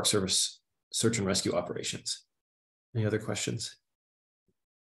National Park Service search and rescue operations? Any other questions?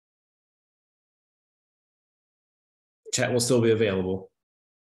 Chat will still be available.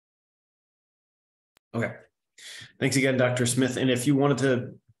 Okay. Thanks again, Dr. Smith. And if you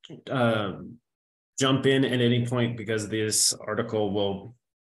wanted to jump in at any point, because this article will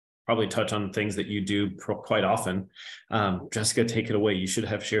probably touch on things that you do quite often. Jessica, take it away. You should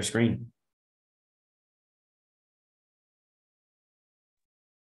have share screen.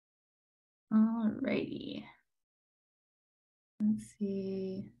 All righty. Let's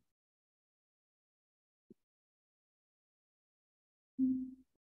see.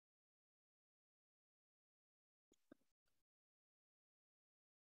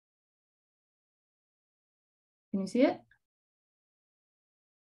 Can you see it?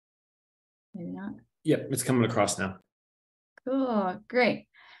 Maybe not. Yep, it's coming across now. Cool, great.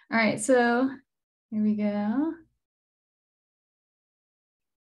 All right, so here we go.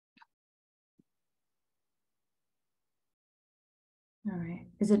 All right,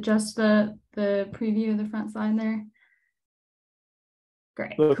 is it just the preview of the front slide there?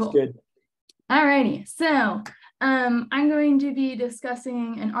 Great, Looks cool. good. All righty, so I'm going to be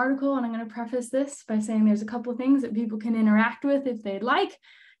discussing an article, and I'm going to preface this by saying there's a couple of things that people can interact with if they'd like.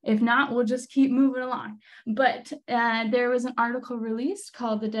 If not, we'll just keep moving along. But there was an article released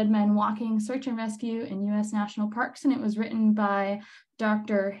called The Dead Men Walking Search and Rescue in U.S. National Parks, and it was written by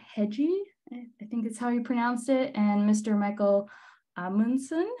Dr. Hedgie, I think it's how you pronounced it, and Mr. Michael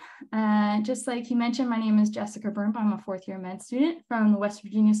Amundsen. Just like he mentioned, my name is Jessica Burnp. I'm a fourth-year med student from the West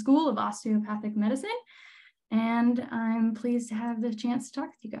Virginia School of Osteopathic Medicine, and I'm pleased to have the chance to talk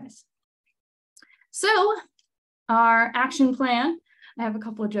with you guys. So our action plan, I have a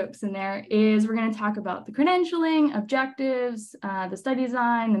couple of jokes in there, is we're going to talk about the credentialing, objectives, the study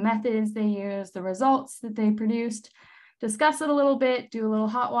design, the methods they use, the results that they produced, discuss it a little bit, do a little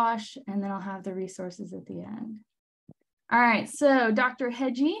hot wash, and then I'll have the resources at the end. All right, so Dr.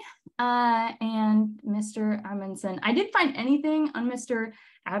 Hedgie and Mr. Amundsen. I didn't find anything on Mr.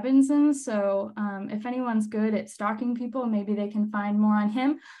 Amundsen, so if anyone's good at stalking people, maybe they can find more on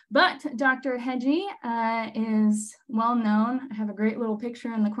him. But Dr. Hedgie is well known. I have a great little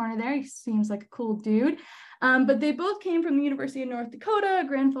picture in the corner there. He seems like a cool dude. But they both came from the University of North Dakota,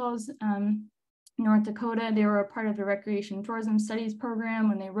 Grand Falls, North Dakota. They were a part of the Recreation and Tourism Studies program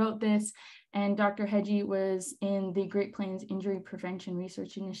when they wrote this. And Dr. Hedgie was in the Great Plains Injury Prevention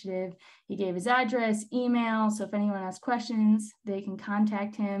Research Initiative. He gave his address, email, so if anyone has questions, they can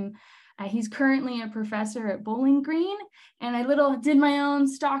contact him. He's currently a professor at Bowling Green, and I did my own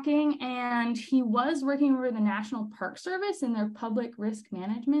stalking, and he was working for the National Park Service in their public risk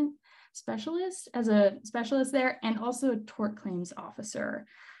management specialist, as a specialist there, and also a tort claims officer,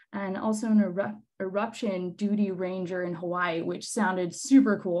 and also an eruption duty ranger in Hawaii, which sounded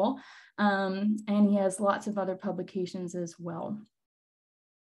super cool. And he has lots of other publications as well.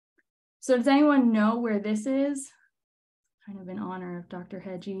 So does anyone know where this is? Kind of in honor of Dr.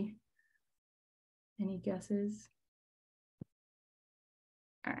 Hedgie. Any guesses?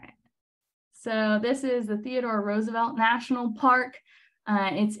 All right. So this is the Theodore Roosevelt National Park.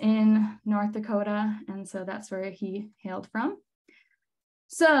 It's in North Dakota, and so that's where he hailed from.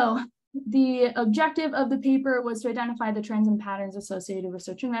 So the objective of the paper was to identify the trends and patterns associated with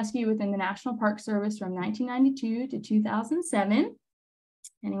search and rescue within the National Park Service from 1992 to 2007.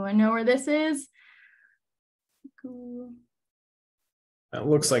 Anyone know where this is? Cool. It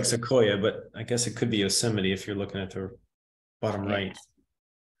looks like Sequoia, but I guess it could be Yosemite if you're looking at the bottom right.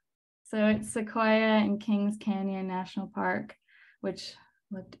 So it's Sequoia and Kings Canyon National Park, which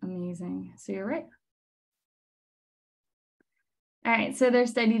looked amazing. So you're right. All right, so their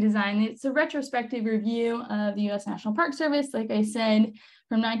study design, it's a retrospective review of the U.S. National Park Service, like I said,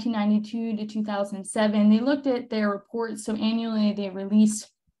 from 1992 to 2007. They looked at their reports, so annually they release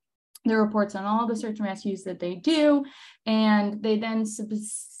their reports on all the search and rescues that they do, and they then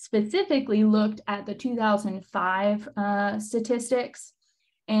specifically looked at the 2005 statistics,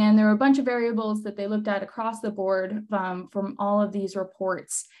 and there were a bunch of variables that they looked at across the board from all of these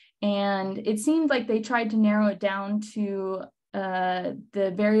reports, and it seemed like they tried to narrow it down to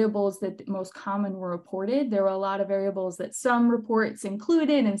the variables that most common were reported. There were a lot of variables that some reports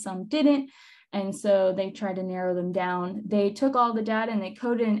included and some didn't. And so they tried to narrow them down. They took all the data and they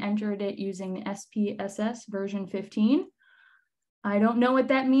coded and entered it using the SPSS version 15. I don't know what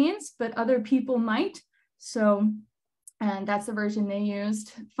that means, but other people might. So, and that's the version they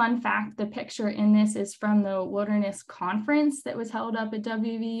used. Fun fact, the picture in this is from the Wilderness Conference that was held up at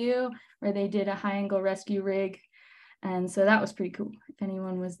WVU, where they did a high angle rescue rig. And so that was pretty cool if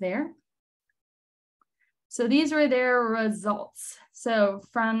anyone was there. So these were their results. So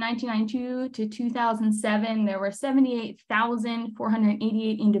from 1992 to 2007, there were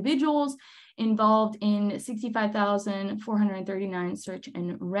 78,488 individuals involved in 65,439 search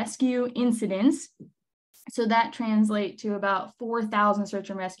and rescue incidents. So that translates to about 4,000 search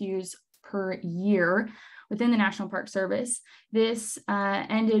and rescues per year within the National Park Service. This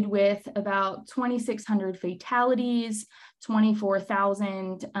ended with about 2,600 fatalities,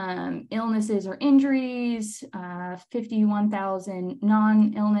 24,000 illnesses or injuries, 51,000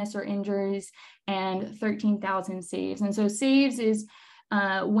 non-illness or injuries, and 13,000 saves. And so saves is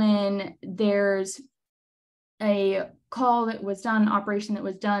when there's a call that was done, operation that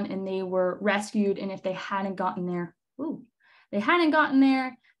was done, and they were rescued. And if they hadn't gotten there,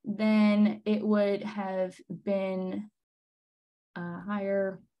 then it would have been a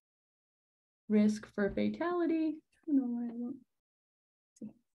higher risk for fatality. I don't know why I won't.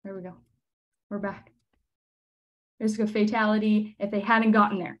 There we go. We're back. Risk of fatality if they hadn't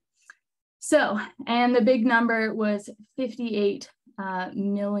gotten there. So, and the big number was $58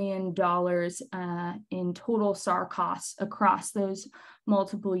 million in total SAR costs across those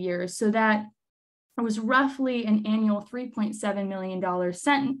multiple years. So that it was roughly an annual $3.7 million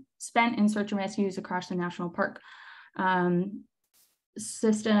spent in search and rescues across the national park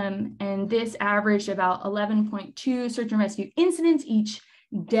system. And this averaged about 11.2 search and rescue incidents each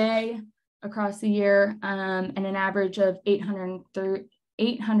day across the year, and an average of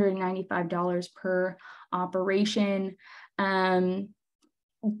 $895 per operation.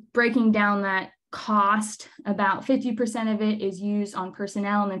 Breaking down that cost, about 50% of it is used on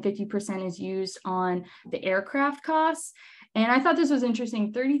personnel, and then 50% is used on the aircraft costs. And I thought this was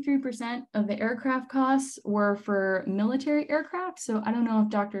interesting. 33% of the aircraft costs were for military aircraft. So I don't know if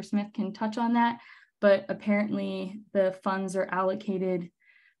Dr. Smith can touch on that, but apparently the funds are allocated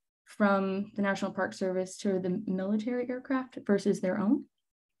from the National Park Service to the military aircraft versus their own.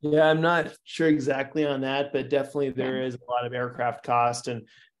 Yeah, I'm not sure exactly on that, but definitely there is a lot of aircraft cost. And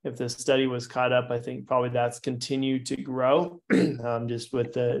if the study was caught up, I think probably that's continued to grow just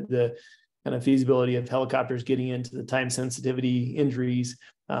with the kind of feasibility of helicopters getting into the time sensitivity injuries.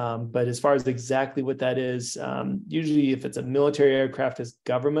 But as far as exactly what that is, usually if it's a military aircraft, it's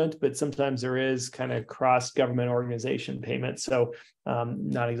government, but sometimes there is kind of cross-government organization payments. So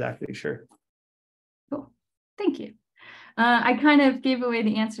not exactly sure. Cool. Thank you. I kind of gave away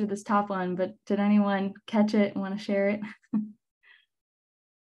the answer to this top one, but did anyone catch it and want to share it?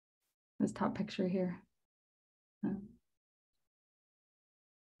 This top picture here. All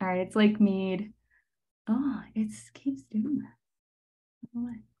right, it's Lake Mead. Oh, it keeps doing that.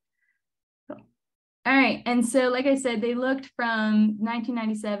 Cool. All right, and so like I said, they looked from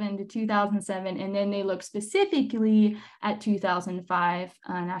 1997 to 2007, and then they looked specifically at 2005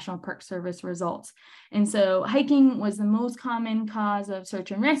 National Park Service results. And so hiking was the most common cause of search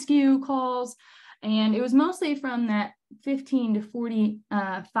and rescue calls, and it was mostly from that 15 to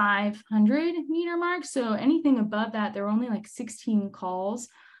 4,500 meter mark. So anything above that, there were only like 16 calls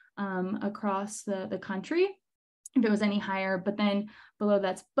across the country, if it was any higher. But then below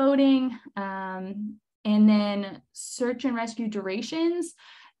that's boating, and then search and rescue durations.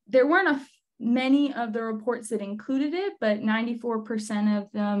 There weren't many of the reports that included it, but 94%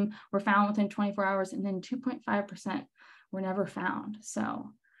 of them were found within 24 hours, and then 2.5% were never found.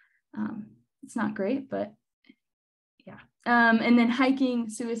 So it's not great, but yeah. And then hiking,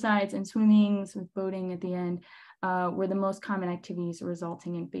 suicides, and swimmings with boating at the end were the most common activities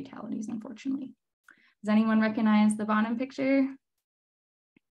resulting in fatalities, unfortunately. Does anyone recognize the bottom picture?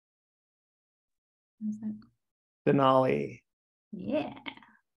 What is that? Denali. Yeah.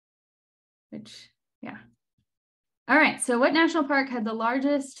 Yeah. All right, so what national park had the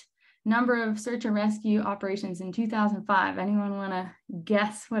largest number of search and rescue operations in 2005? Anyone want to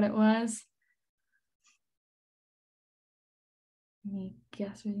guess what it was? Any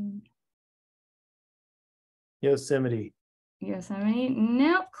guessing? Yosemite. Yosemite?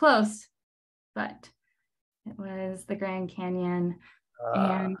 Nope, close. But it was the Grand Canyon.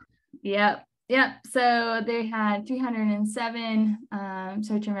 And yep. So they had 307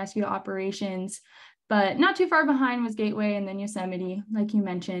 search and rescue operations, but not too far behind was Gateway and then Yosemite, like you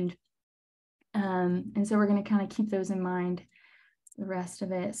mentioned. And so we're going to kind of keep those in mind, the rest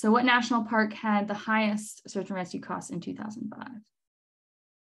of it. So what national park had the highest search and rescue costs in 2005?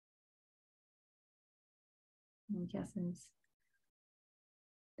 Any guesses?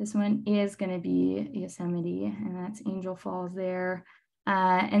 This one is going to be Yosemite, and that's Angel Falls there.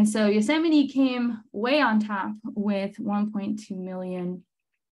 And so Yosemite came way on top with 1.2 million.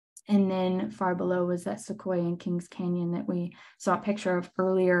 And then far below was that Sequoia and Kings Canyon that we saw a picture of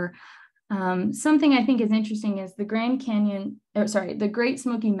earlier. Something I think is interesting is the Grand Canyon, the Great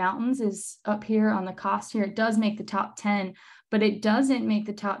Smoky Mountains is up here on the cost here. It does make the top 10, but it doesn't make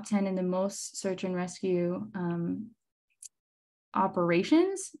the top 10 in the most search and rescue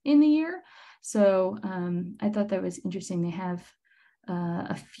operations in the year. So I thought that was interesting. They have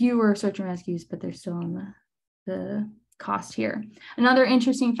a fewer search and rescues, but they're still on the cost here. Another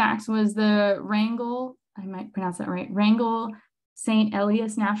interesting fact was the Wrangell, I might pronounce that right, Wrangell St.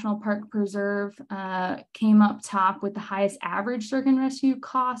 Elias National Park Preserve came up top with the highest average search and rescue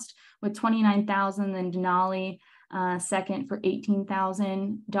cost with $29,000, then Denali second for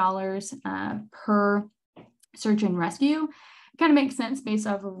 $18,000 per search and rescue. It kind of makes sense based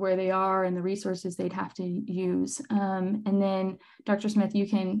off of where they are and the resources they'd have to use. And then Dr. Smith, you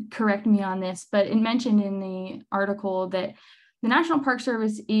can correct me on this, but it mentioned in the article that the National Park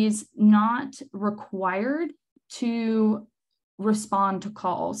Service is not required to respond to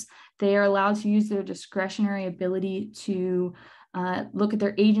calls. They are allowed to use their discretionary ability to look at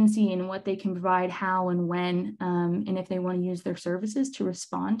their agency and what they can provide, how and when, and if they want to use their services to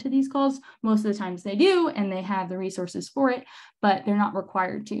respond to these calls. Most of the times they do, and they have the resources for it, but they're not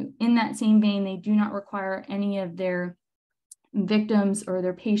required to. In that same vein, they do not require any of their victims or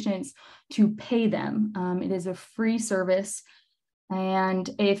their patients to pay them. It is a free service. And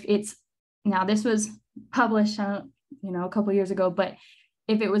if it's, now this was published a couple years ago, but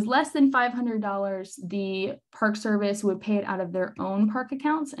if it was less than $500, the Park Service would pay it out of their own park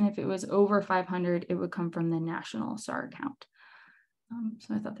accounts. And if it was over $500, it would come from the national SAR account.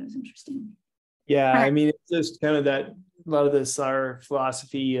 So I thought that was interesting. Yeah, I mean, it's just kind of that, a lot of the SAR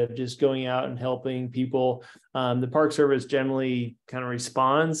philosophy of just going out and helping people. The Park Service generally kind of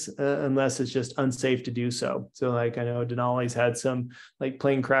responds unless it's just unsafe to do so. So like, I know Denali's had some like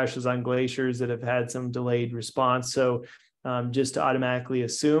plane crashes on glaciers that have had some delayed response. So just to automatically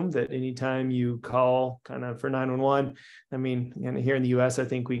assume that anytime you call kind of for 911, I mean, and here in the US, I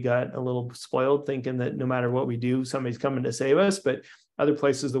think we got a little spoiled thinking that no matter what we do, somebody's coming to save us. But other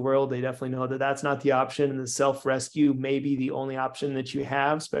places of the world, they definitely know that that's not the option. And the self-rescue may be the only option that you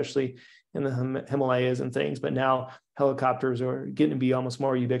have, especially in the Himalayas and things. But now helicopters are getting to be almost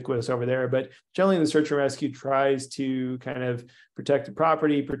more ubiquitous over there. But generally the search and rescue tries to kind of protect the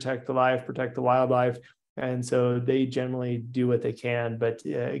property, protect the life, protect the wildlife. And so they generally do what they can. But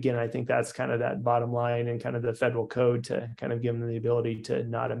again, I think that's kind of that bottom line and kind of the federal code to kind of give them the ability to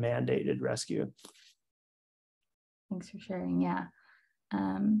not a mandated rescue. Thanks for sharing. Yeah.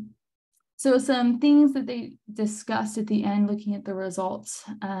 So some things that they discussed at the end, looking at the results,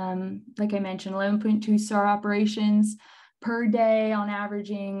 like I mentioned, 11.2 SAR operations per day on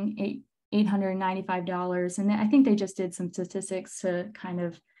averaging $895. And I think they just did some statistics to kind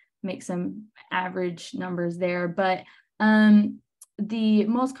of make some average numbers there. But the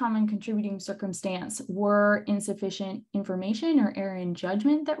most common contributing circumstance were insufficient information or error in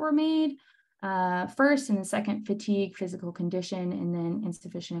judgment that were made. First, and the second, fatigue, physical condition, and then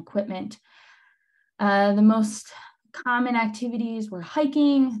insufficient equipment. The most common activities were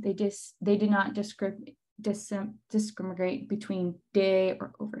hiking. They did not discriminate between day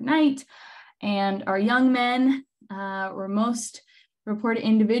or overnight. And our young men were most reported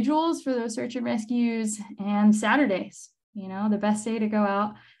individuals for those search and rescues, and Saturdays, the best day to go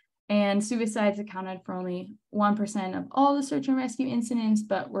out. And suicides accounted for only 1% of all the search and rescue incidents,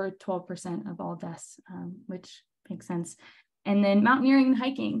 but were 12% of all deaths, which makes sense. And then mountaineering and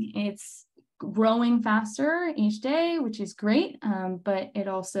hiking, it's growing faster each day, which is great, but it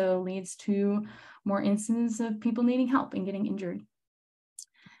also leads to more instances of people needing help and getting injured.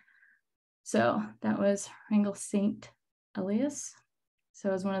 So that was Wrangell St. Elias. So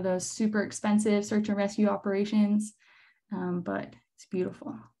it was one of those super expensive search and rescue operations, but it's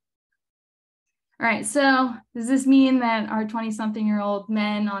beautiful. All right, so does this mean that our 20-something-year-old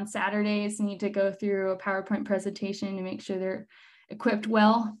men on Saturdays need to go through a PowerPoint presentation to make sure they're equipped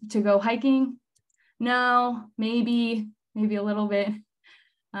well to go hiking? No, maybe a little bit,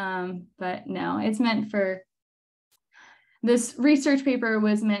 but no, it's meant for This research paper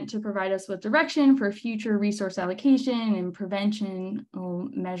was meant to provide us with direction for future resource allocation and prevention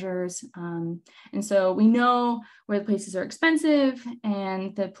measures. And so we know where the places are expensive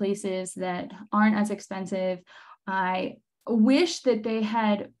and the places that aren't as expensive. I wish that they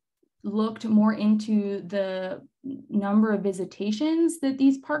had looked more into the number of visitations that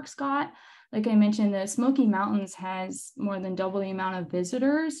these parks got. Like I mentioned, the Smoky Mountains has more than double the amount of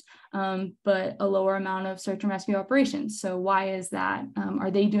visitors, but a lower amount of search and rescue operations. So why is that?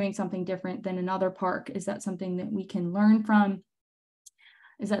 Are they doing something different than another park? Is that something that we can learn from?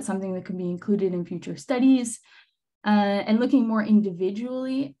 Is that something that could be included in future studies? And looking more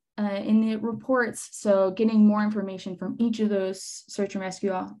individually in the reports. So getting more information from each of those search and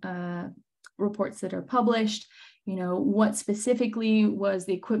rescue reports that are published. You know, what specifically was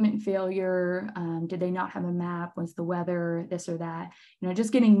the equipment failure? Did they not have a map? Was the weather this or that? You know,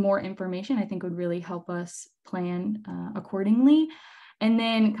 just getting more information, I think, would really help us plan accordingly. And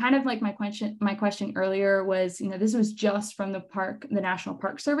then kind of like my question earlier was, you know, this was just from the National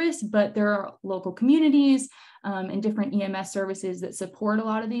Park Service, but there are local communities and different EMS services that support a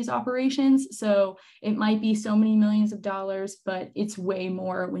lot of these operations. So it might be so many millions of dollars, but it's way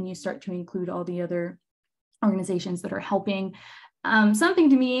more when you start to include all the other organizations that are helping. Something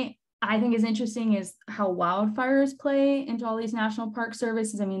to me, I think is interesting is how wildfires play into all these national park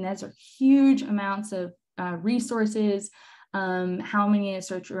services. I mean, those are huge amounts of resources. How many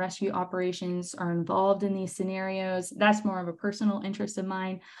search and rescue operations are involved in these scenarios? That's more of a personal interest of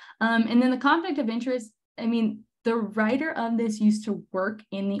mine. And then the conflict of interest, I mean, the writer of this used to work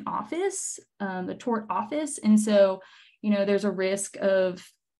in the office, the tort office. And so, you know, there's a risk of,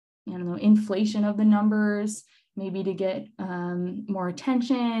 I don't know, inflation of the numbers, maybe to get more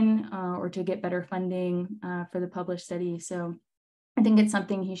attention or to get better funding for the published study. So I think it's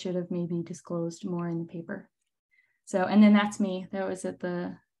something he should have maybe disclosed more in the paper. So, and then that's me. That was at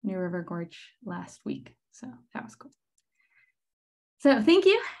the New River Gorge last week. So that was cool. So thank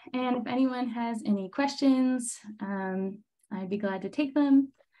you. And if anyone has any questions, I'd be glad to take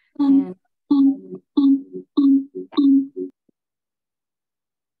them. And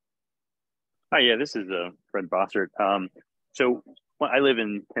Hi, yeah, this is Fred Bossert. So I live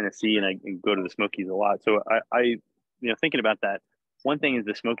in Tennessee and I go to the Smokies a lot. So I, you know, thinking about that, one thing is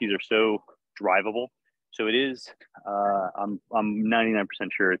the Smokies are so drivable. So it is, I'm 99%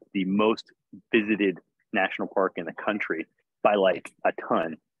 sure it's the most visited national park in the country by like a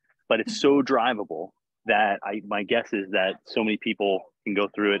ton, but it's so drivable that my guess is that so many people can go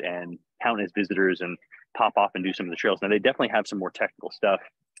through it and count as visitors and pop off and do some of the trails. Now they definitely have some more technical stuff.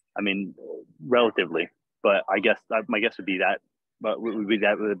 I mean, relatively, but I guess my guess would be that, but would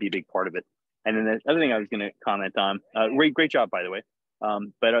be a big part of it. And then the other thing I was going to comment on, great job, by the way.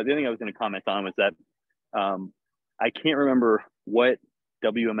 But the other thing I was going to comment on was that I can't remember what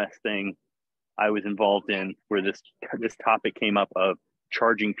WMS thing I was involved in where this topic came up of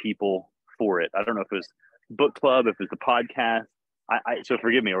charging people for it. I don't know if it was book club, if it was the podcast. So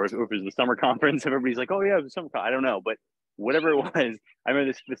forgive me, or if it was the summer conference. Everybody's like, oh yeah, it was a summer conference. I don't know, but whatever it was, I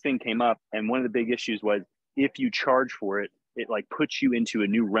remember this thing came up, and one of the big issues was if you charge for it, it like puts you into a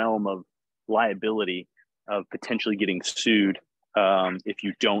new realm of liability of potentially getting sued if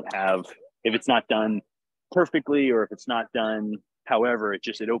it's not done perfectly, or if it's not done however,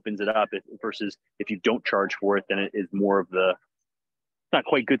 it opens it up. Versus if you don't charge for it, then it is more of the, not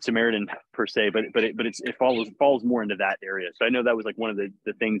quite Good Samaritan per se, but it falls more into that area. So I know that was like one of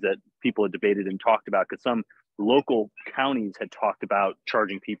the things that people had debated and talked about, because some local counties had talked about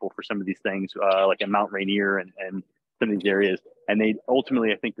charging people for some of these things, like in Mount Rainier and some of these areas. And they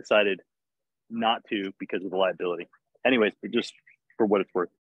ultimately, I think, decided not to because of the liability. Anyways, but just for what it's worth.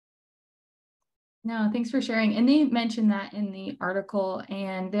 No, thanks for sharing. And they mentioned that in the article,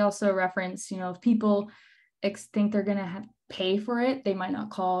 and they also reference, you know, if people think they're going to pay for it, they might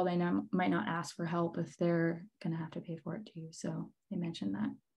not call, they might not ask for help if they're going to have to pay for it too. So they mentioned that.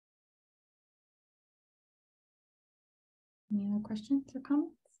 Any other questions or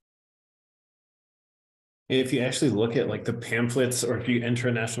comments? If you actually look at like the pamphlets, or if you enter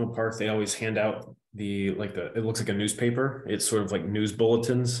a national park, they always hand out it looks like a newspaper. It's sort of like news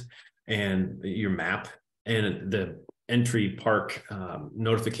bulletins and your map and the entry park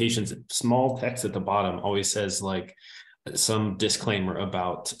notifications. Small text at the bottom always says like some disclaimer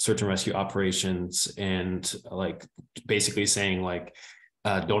about search and rescue operations, and like basically saying like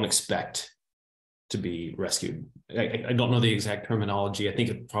don't expect to be rescued. I don't know the exact terminology. I think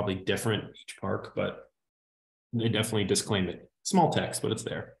it's probably different each park, but they definitely disclaim it. Small text, but it's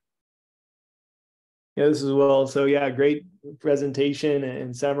there. Yeah, this is Will. So yeah, great presentation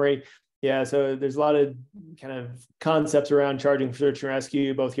and summary. Yeah, so there's a lot of kind of concepts around charging for search and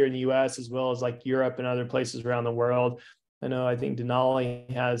rescue, both here in the US as well as like Europe and other places around the world. I think Denali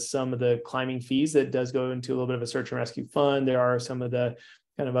has some of the climbing fees that does go into a little bit of a search and rescue fund. There are some of the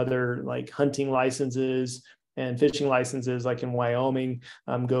kind of other like hunting licenses and fishing licenses, like in Wyoming,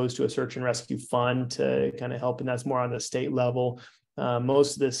 goes to a search and rescue fund to kind of help, and that's more on the state level.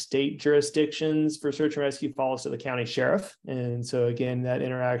 Most of the state jurisdictions for search and rescue falls to the county sheriff. And so again, that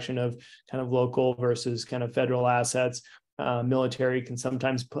interaction of kind of local versus kind of federal assets, military can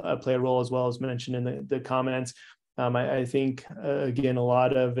sometimes play a role as well, as mentioned in the comments. I think, again, a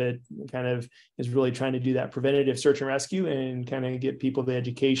lot of it kind of is really trying to do that preventative search and rescue and kind of get people the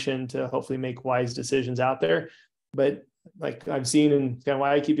education to hopefully make wise decisions out there. But like I've seen, and kind of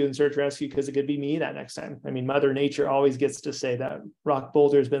why I keep doing search and rescue, because it could be me that next time. I mean, Mother Nature always gets to say that rock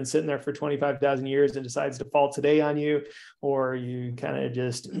boulder has been sitting there for 25,000 years and decides to fall today on you, or you kind of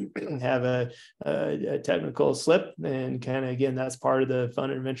just have a technical slip. And kind of, again, that's part of the fun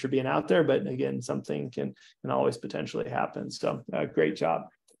and adventure being out there. But again, something can always potentially happen. So great job.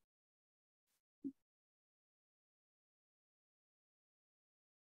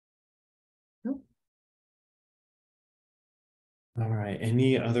 All right.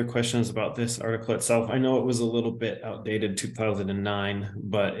 Any other questions about this article itself? I know it was a little bit outdated, 2009,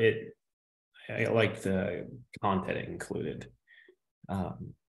 but I like the content it included.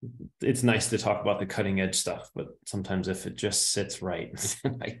 It's nice to talk about the cutting edge stuff, but sometimes if it just sits right,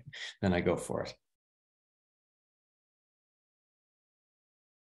 then I go for it.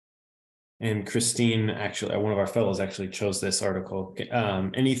 And Christine, actually, one of our fellows actually chose this article.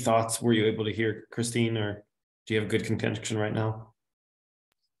 Any thoughts? Were you able to hear, Christine, or do you have good connection right now?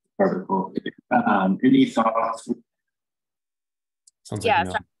 Article. Any thoughts? Sounds like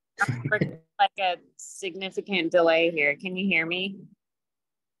no. Like a significant delay here. Can you hear me?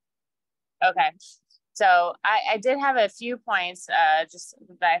 Okay. So I did have a few points just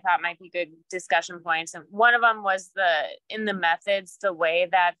that I thought might be good discussion points. And one of them was in the methods, the way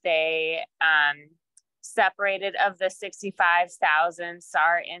that they separated of the 65,000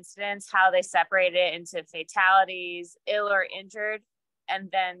 SAR incidents, how they separated it into fatalities, ill or injured, and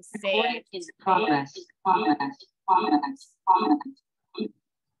then saved.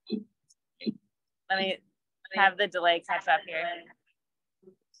 Let me have the delay catch up here.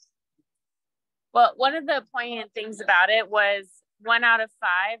 Well, one of the poignant things about it was 1 out of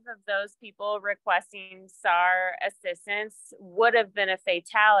 5 of those people requesting SAR assistance would have been a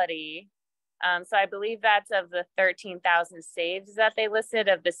fatality. So I believe that's of the 13,000 saves that they listed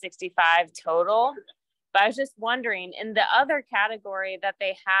of the 65 total. But I was just wondering, in the other category that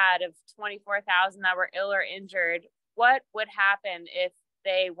they had of 24,000 that were ill or injured, what would happen if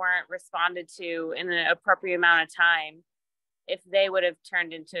they weren't responded to in an appropriate amount of time, if they would have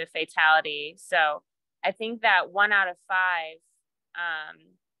turned into a fatality? So I think that 1 out of 5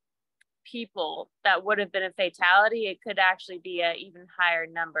 people that would have been a fatality, it could actually be an even higher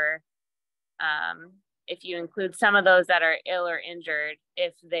number if you include some of those that are ill or injured,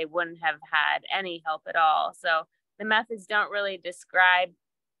 if they wouldn't have had any help at all. So the methods don't really describe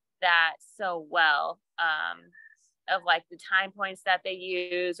that so well, of like the time points that they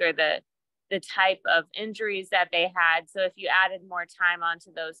use or the type of injuries that they had. So if you added more time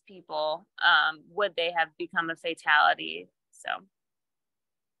onto those people, would they have become a fatality? So.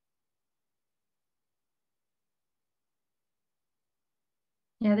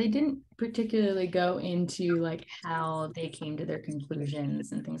 Yeah, they didn't particularly go into like how they came to their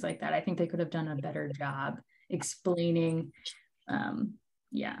conclusions and things like that. I think they could have done a better job explaining,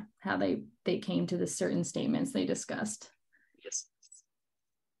 how they came to the certain statements they discussed. Yes.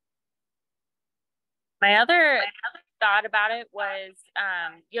 My other thought about it was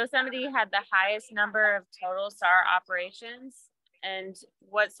Yosemite had the highest number of total SAR operations. And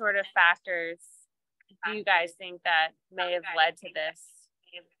what sort of factors do you guys think that may have led to this?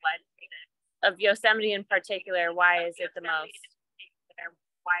 Of Yosemite in particular, why is it the most?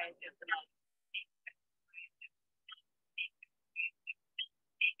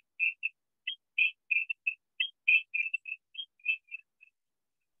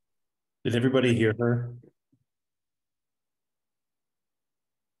 Did everybody hear her?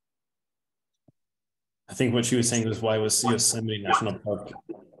 I think what she was saying was, why was Yosemite National Park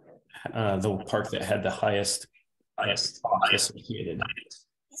the park that had the highest associated?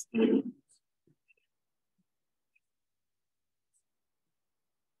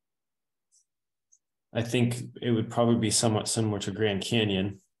 I think it would probably be somewhat similar to Grand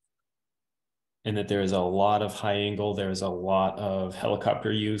Canyon, in that there is a lot of high angle, there's a lot of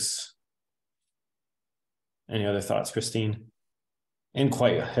helicopter use. Any other thoughts, Christine? and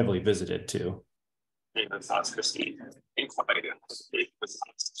quite heavily visited too.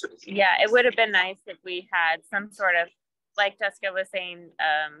 Yeah, it would have been nice if we had some sort of, like Jessica was saying,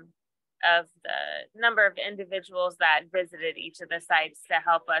 of the number of individuals that visited each of the sites to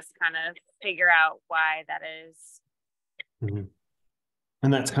help us kind of figure out why that is. Mm-hmm.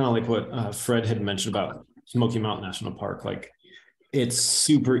 And that's kind of like what Fred had mentioned about Smoky Mountain National Park. Like, it's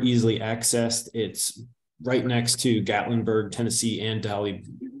super easily accessed. It's right next to Gatlinburg, Tennessee, and Dolly,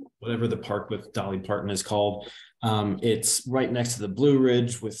 whatever the park with Dolly Parton is called. It's right next to the Blue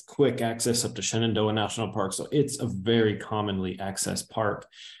Ridge with quick access up to Shenandoah National Park. So it's a very commonly accessed park.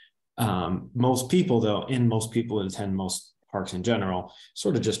 Most people that attend most parks in general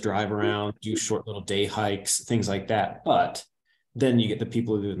sort of just drive around, do short little day hikes, things like that. But then you get the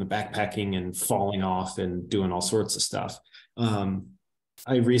people who are doing the backpacking and falling off and doing all sorts of stuff.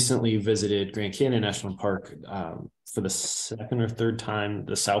 I recently visited Grand Canyon National Park for the second or third time,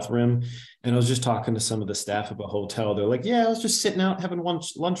 the South Rim. And I was just talking to some of the staff of a hotel. They're like, yeah, I was just sitting out having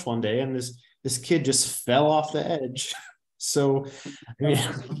lunch one day, and this kid just fell off the edge. So I mean,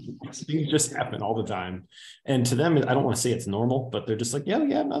 things just happen all the time. And to them, I don't want to say it's normal, but they're just like, yeah,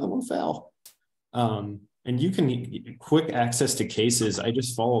 another one fell. And you can quick access to cases. I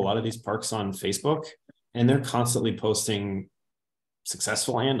just follow a lot of these parks on Facebook, and they're constantly posting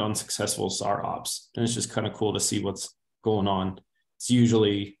successful and unsuccessful SAR ops. And it's just kind of cool to see what's going on. It's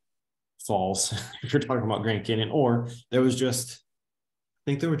usually falls if you're talking about Grand Canyon, or I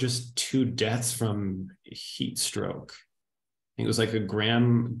think there were just 2 deaths from heat stroke. I think it was like a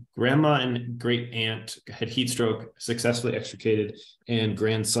grandma and great aunt had heat stroke, successfully extricated, and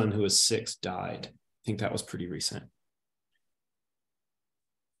grandson who was 6 died. I think that was pretty recent.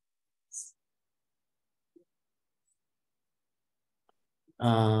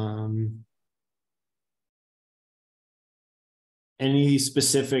 Any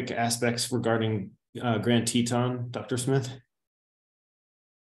specific aspects regarding Grand Teton, Dr. Smith?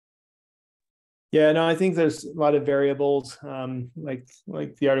 Yeah, no, I think there's a lot of variables. Like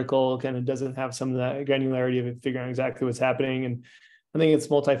the article kind of doesn't have some of the granularity of it, figuring out exactly what's happening. And I think it's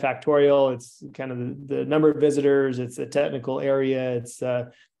multifactorial. It's kind of the number of visitors, it's a technical area, it's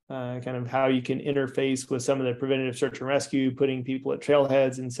kind of how you can interface with some of the preventative search and rescue, putting people at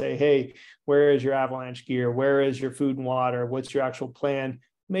trailheads and say, hey, where is your avalanche gear? Where is your food and water? What's your actual plan?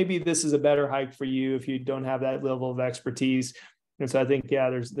 Maybe this is a better hike for you if you don't have that level of expertise. And so I think, yeah,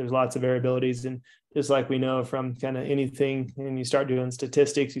 there's lots of variabilities. And just like we know from kind of anything, and you start doing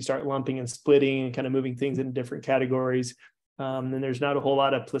statistics, you start lumping and splitting and kind of moving things into different categories. And there's not a whole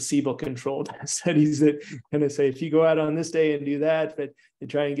lot of placebo-controlled studies that kind of say, if you go out on this day and do that, but they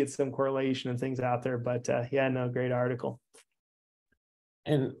try and get some correlation and things out there. But yeah, no, great article.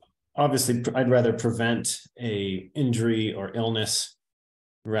 And obviously, I'd rather prevent a injury or illness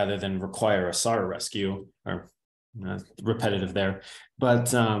rather than require a SAR rescue, or repetitive there.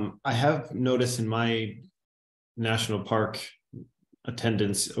 But I have noticed in my national park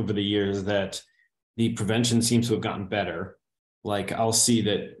attendance over the years that the prevention seems to have gotten better. Like, I'll see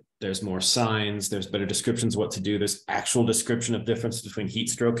that there's more signs, there's better descriptions of what to do, there's actual description of difference between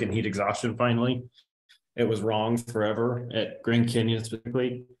heat stroke and heat exhaustion finally. It was wrong forever at Grand Canyon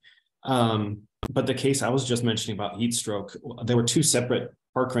specifically. But the case I was just mentioning about heat stroke, there were 2 separate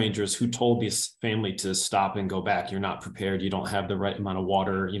park rangers who told this family to stop and go back. You're not prepared, you don't have the right amount of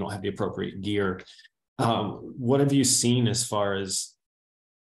water, you don't have the appropriate gear. What have you seen as far as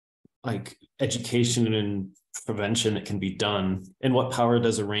like education and prevention that can be done, and what power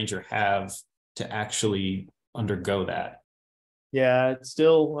does a ranger have to actually undergo that? Yeah, it's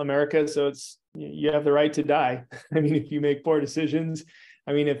still America, so you have the right to die. I mean, if you make poor decisions,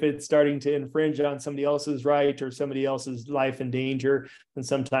 I mean, if it's starting to infringe on somebody else's right or somebody else's life in danger, then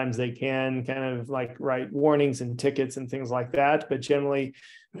sometimes they can kind of like write warnings and tickets and things like that. But generally,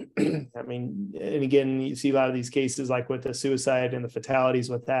 I mean, and again, you see a lot of these cases like with the suicide and the fatalities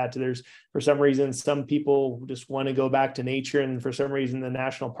with that. There's, for some reason, some people just want to go back to nature. And for some reason, the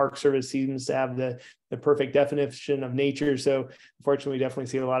National Park Service seems to have the perfect definition of nature. So unfortunately, we definitely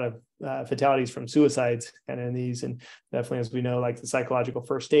see a lot of fatalities from suicides kind of in these. And definitely, as we know, like the psychological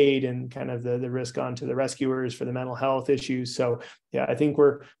first aid and kind of the risk on to the rescuers for the mental health issues. So yeah, I think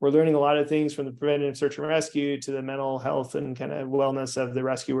we're learning a lot of things from the preventative search and rescue to the mental health and kind of wellness of the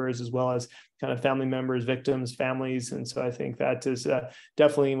rescuers, as well as kind of family members, victims, families. And so I think that is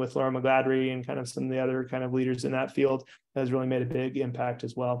definitely, with Laura McGladrey and kind of some of the other kind of leaders in that field, has really made a big impact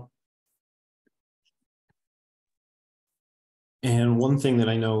as well. And one thing that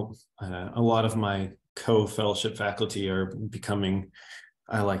I know a lot of my co-fellowship faculty are becoming,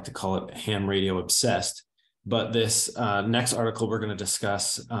 I like to call it ham radio obsessed, But this next article we're going to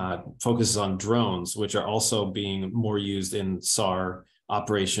discuss focuses on drones, which are also being more used in SAR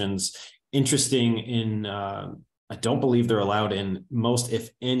operations. Interesting in, I don't believe they're allowed in most, if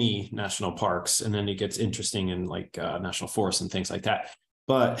any, national parks. And then it gets interesting in like national forests and things like that.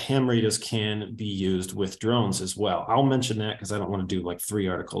 But ham radios can be used with drones as well. I'll mention that because I don't want to do like 3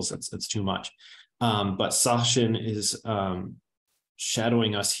 articles. That's too much. But Sachin is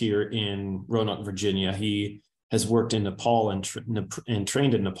shadowing us here in Roanoke, Virginia. He has worked in Nepal and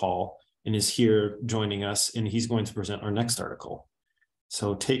trained in Nepal and is here joining us, and he's going to present our next article.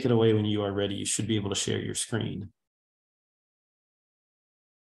 So take it away when you are ready. You should be able to share your screen.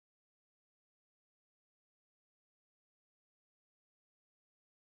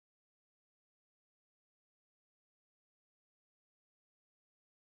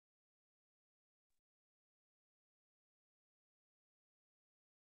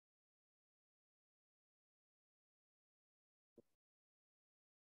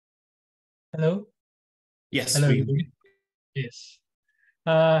 Hello. Yes. Hello. Yes.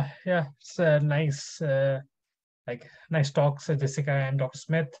 Yeah, it's nice, nice talks, Jessica and Dr.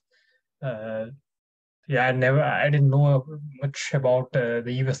 Smith. Yeah, I didn't know much about the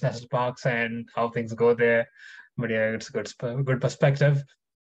U.S. national parks and how things go there, but yeah, it's a good perspective.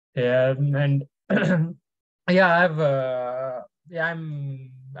 Yeah, and yeah,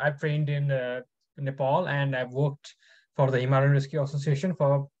 I've trained in Nepal, and I've worked for the Himalayan Rescue Association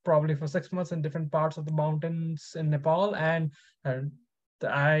for probably for 6 months in different parts of the mountains in Nepal, and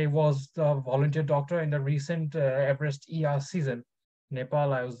I was the volunteer doctor in the recent Everest ER season.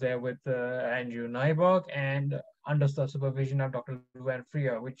 Nepal, I was there with Andrew Nyberg and under the supervision of Dr. Luan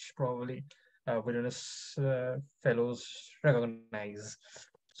Freer, which probably wilderness fellows recognize.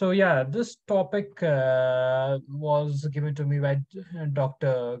 So yeah, this topic was given to me by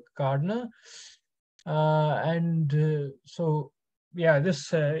Dr. Gardner. So yeah,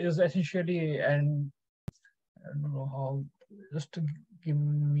 this is essentially, and I don't know how, just to give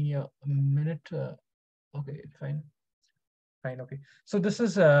me a minute. Okay, fine. Okay. So this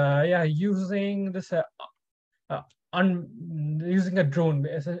is using this using a drone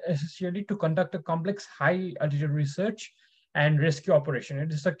essentially to conduct a complex high altitude research and rescue operation.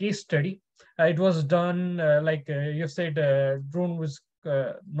 It is a case study. It was done like you said, drone was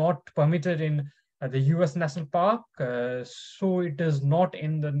not permitted in the U.S. National Park, so it is not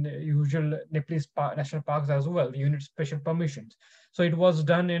in the usual Nepalese national parks as well. You need special permissions. So it was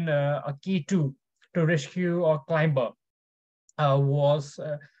done in a K2 to rescue a climber was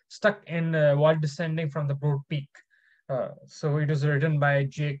stuck in while descending from the Broad Peak. So it was written by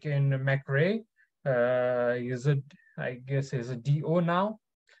Jake in McRae. I guess is a DO now,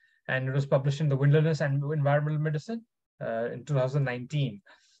 and it was published in the Wilderness and Environmental Medicine in 2019.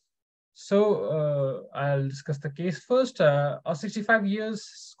 So I'll discuss the case first. A 65 years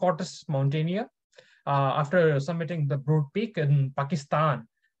Scottish mountaineer, after summiting the Broad Peak in Pakistan,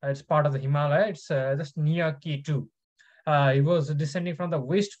 it's part of the Himalaya. It's just near K2. He was descending from the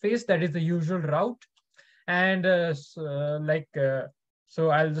west face, that is the usual route, and so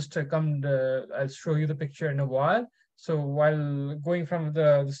I'll just I'll show you the picture in a while. So while going from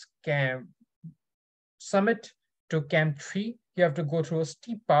the camp summit to Camp 3, you have to go through a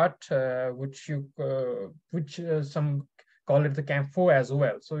steep part, which some call it the Camp 4 as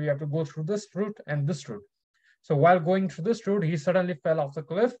well. So you have to go through this route and this route. So while going through this route, he suddenly fell off the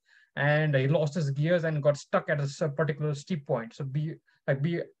cliff and he lost his gears and got stuck at a particular steep point. So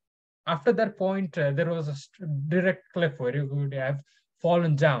after that point, there was a direct cliff where he would have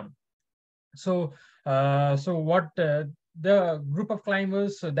fallen down. So what the group of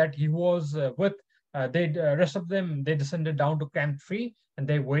climbers that he was with, rest of them, they descended down to Camp 3 and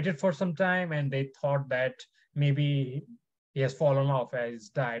they waited for some time and they thought that maybe he has fallen off, he's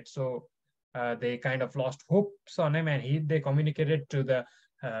died. So they kind of lost hopes on him, and they communicated to the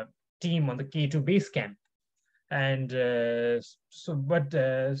team on the K2 base camp. And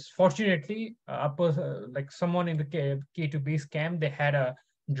fortunately, like someone in the K2 base camp, they had a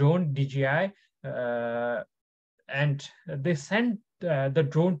drone DJI, and they sent the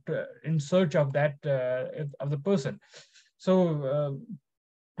drone in search of that of the person. So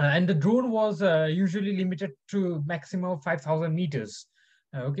and the drone was usually limited to maximum 5,000 meters.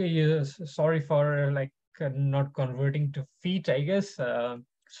 Okay, yes, sorry for not converting to feet, I guess.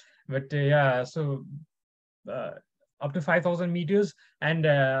 But yeah, so up to 5,000 meters, and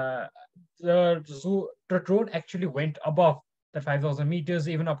the drone actually went above the 5,000 meters,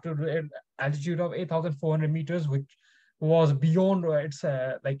 even up to the altitude of 8,400 meters, which was beyond its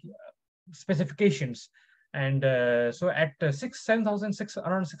specifications. And so at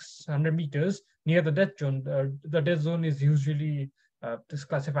around 600 meters, near the death zone. The death zone is usually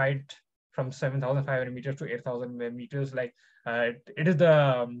classified from 7,500 meters to 8,000 meters. Like it is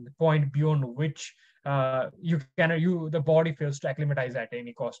the point beyond which the body fails to acclimatize at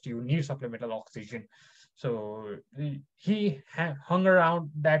any cost. You need supplemental oxygen. So he hung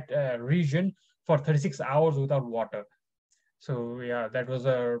around that region for 36 hours without water. So yeah, that was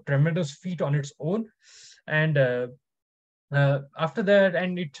a tremendous feat on its own. And after that,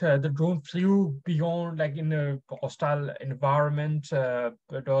 and the drone flew beyond, like in a hostile environment.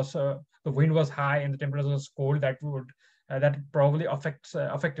 It was the wind was high and the temperature was cold. That probably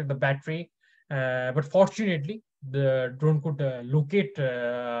affected the battery. But fortunately, the drone could locate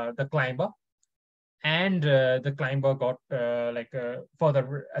the climber, and the climber got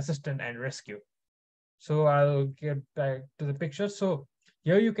further assistance and rescue. So I'll get back to the picture. So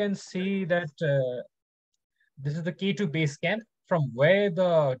here you can see that this is the K2 base camp from where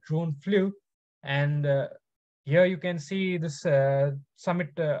the drone flew. And here you can see this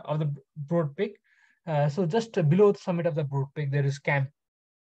summit of the Broad Peak. So just below the summit of the Broad Peak, there is Camp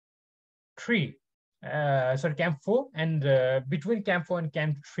 3. Camp 4, and between Camp 4 and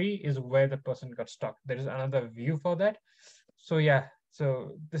Camp 3 is where the person got stuck. There is another view for that. So yeah,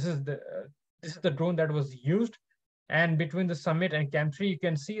 so this is the drone that was used, and between the summit and Camp 3, you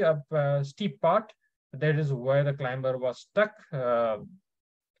can see a steep part. That is where the climber was stuck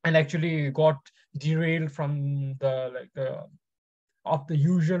and actually got derailed from of the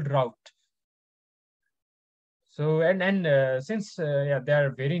usual route. So and since they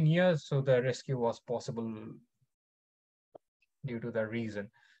are very near, so the rescue was possible due to the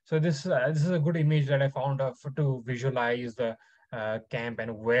reason. So this is a good image that I found to visualize the camp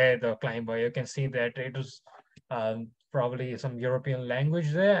and where the climber. You can see that it was probably some European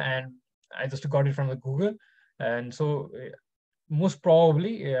language there, and I just got it from the Google. And so most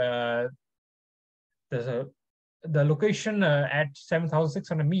probably the location at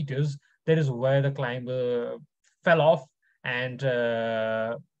 7,600 meters, that is where the climber fell off and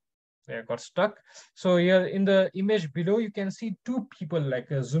got stuck. So here in the image below, you can see two people,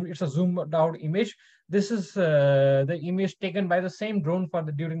 like it's a zoomed out image. This is the image taken by the same drone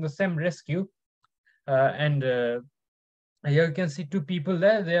during the same rescue. And here you can see two people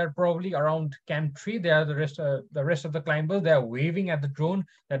there. They are probably around Camp 3. They are the rest of the climbers. They are waving at the drone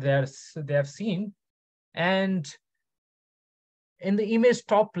that they have seen. And in the image,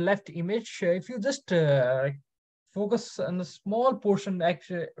 top left image, if you just focus on the small portion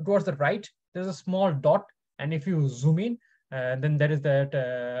actually towards the right, there's a small dot, and if you zoom in, then there is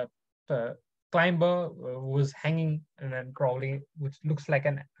that climber who is hanging and then crawling, which looks like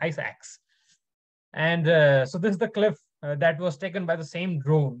an ice axe. And so this is the cliff that was taken by the same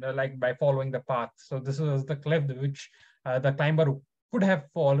drone, like by following the path. So this was the cliff which the climber could have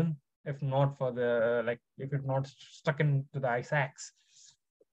fallen if not for if it not stuck into the ice axe.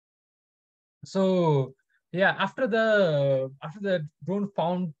 So yeah, after the drone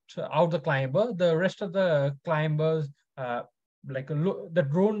found out the climber, the rest of the climbers, the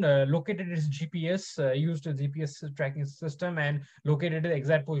drone located its GPS, used a GPS tracking system and located the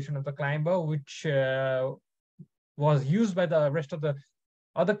exact position of the climber, which was used by the rest of the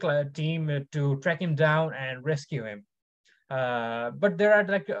other team to track him down and rescue him. But there are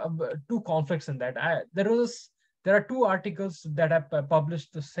two conflicts in that. There are two articles that have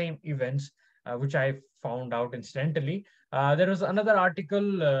published the same events, which I found out incidentally. There was another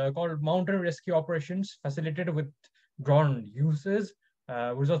article called Mountain Rescue Operations Facilitated with Drone Uses,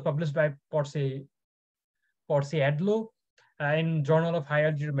 which was published by Porce Adlo in Journal of Higher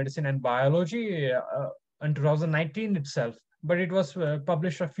Altitude Medicine and Biology in 2019 itself, but it was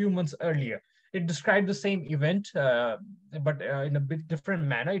published a few months earlier. It described the same event, but in a bit different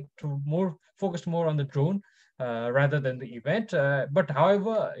manner. It focused more on the drone rather than the event. But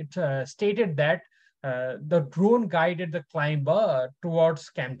however, it stated that the drone guided the climber towards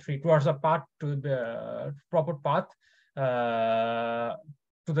Camp 3, towards a path to the proper path to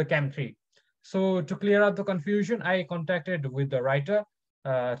the Camp 3. So to clear out the confusion, I contacted with the writer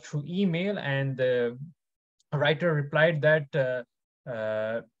through email, and the writer replied that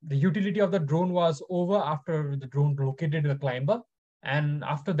the utility of the drone was over after the drone located the climber, and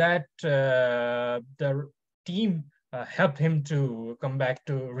after that the team helped him to come back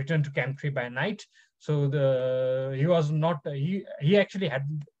to return to Camp 3 by night. So he was not he actually had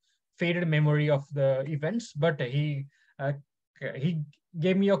faded memory of the events, but he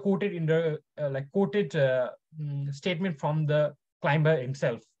gave me a quoted statement from the climber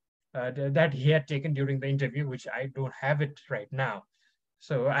himself that he had taken during the interview, which I don't have it right now.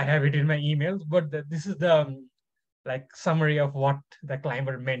 So I have it in my emails, but this is the like summary of what the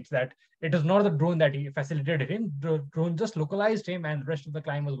climber meant, that it is not the drone that he facilitated him. The drone just localized him, and the rest of the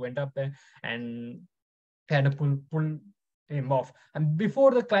climbers went up there and kind of pull him off. And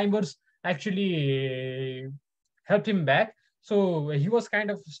before the climbers actually helped him back, so he was kind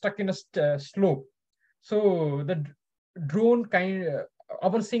of stuck in a slope. So the drone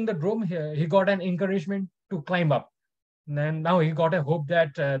upon seeing the drone, he got an encouragement to climb up. And then now he got a hope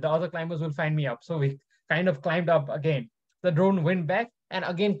that the other climbers will find me up. So he kind of climbed up again. The drone went back and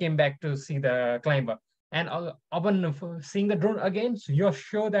again came back to see the climber. And upon seeing the drone again, so you're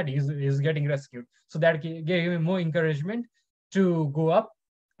sure that he's getting rescued. So that gave him more encouragement to go up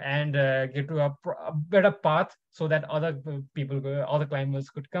and get to a better path, so that other people, other climbers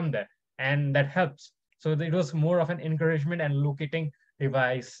could come there. And that helps. So it was more of an encouragement and locating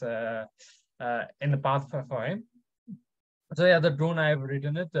device in the path for him. So yeah, the drone, I have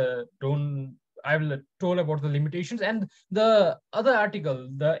written it. The drone, I've told about the limitations. And the other article,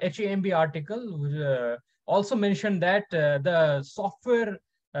 the HAMB article, also mentioned that the software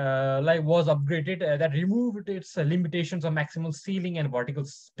was upgraded, that removed its limitations of maximum ceiling and vertical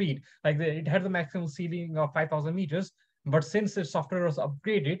speed. It had the maximum ceiling of 5,000 meters, but since the software was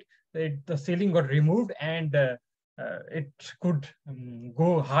upgraded, the ceiling got removed, and it could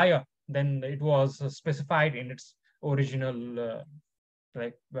go higher than it was specified in its original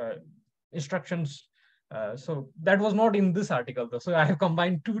instructions. So that was not in this article, though. So I have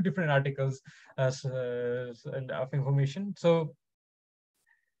combined two different articles of information. So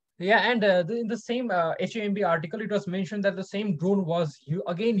yeah, and in the same HAMB article, it was mentioned that the same drone was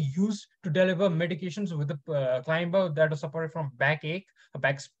again used to deliver medications with the climber that was suffering from backache, a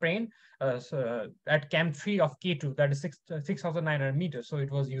back sprain, at Camp 3 of K2, that is 6,900 meters. So it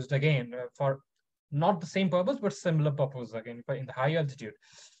was used again for not the same purpose, but similar purpose again in the high altitude.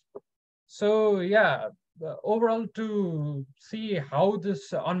 So yeah, overall, to see how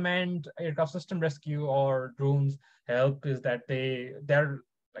this unmanned aircraft system rescue or drones help is that they're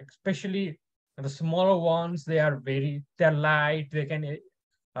like, especially the smaller ones, they're light, they can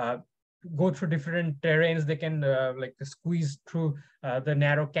go through different terrains, they can squeeze through the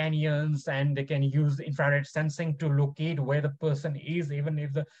narrow canyons, and they can use infrared sensing to locate where the person is, even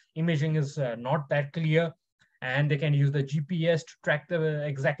if the imaging is not that clear. And they can use the GPS to track the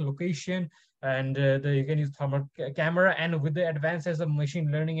exact location, and you can use thermal camera, and with the advances of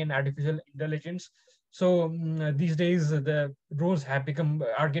machine learning and artificial intelligence. So these days, the drones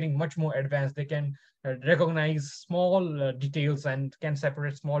are getting much more advanced. They can recognize small details and can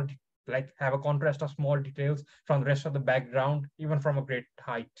separate have a contrast of small details from the rest of the background, even from a great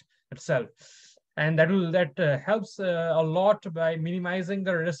height itself. And that helps a lot by minimizing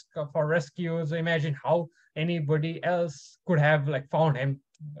the risk for rescues. Imagine how anybody else could have found him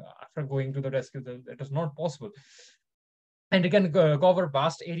after going to the rescue. That is not possible. And you can cover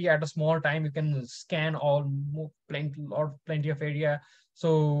vast area at a small time. You can scan plenty of area.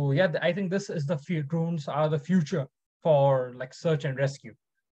 So yeah, I think this is drones are the future for search and rescue.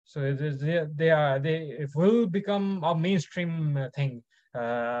 So they will become a mainstream thing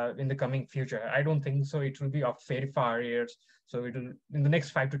in the coming future. I don't think so it will be of very far years. So it will, in the next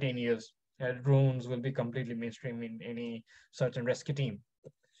 5 to 10 years, drones will be completely mainstream in any search and rescue team.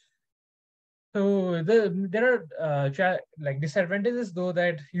 So there are disadvantages, though,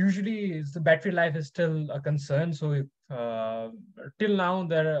 that usually the battery life is still a concern. So till now,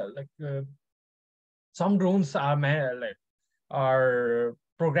 there are some drones are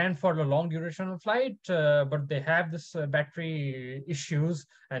programmed for the long duration of flight, but they have this battery issues,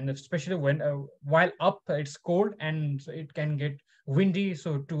 and especially when while up, it's cold and it can get windy.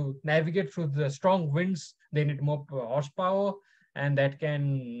 So to navigate through the strong winds, they need more horsepower, and that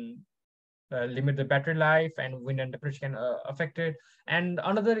can limit the battery life, and wind and temperature can affect it. And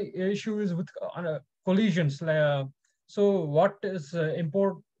another issue is with collisions. So what is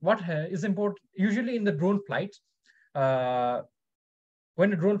important usually in the drone flights,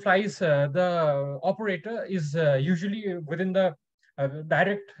 when a drone flies, the operator is usually within the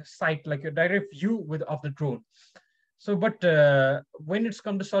direct sight, like a direct view of the drone. So, but when it's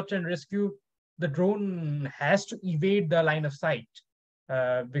come to search and rescue, the drone has to evade the line of sight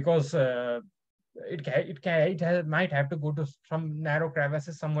because it might have to go to some narrow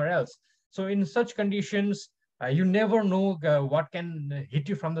crevices somewhere else. So in such conditions, you never know what can hit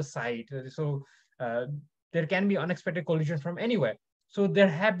you from the side. So there can be unexpected collision from anywhere. So there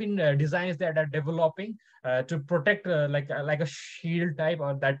have been designs that are developing to protect like a shield type,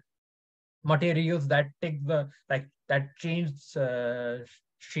 or that materials that take that change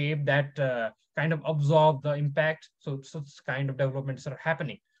shape, that kind of absorb the impact. So such kind of developments are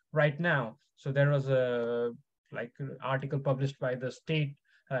happening right now. So there was a like article published by the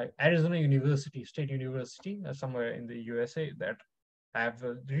Arizona State University, somewhere in the USA, that have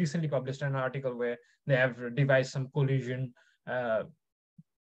recently published an article where they have devised some collision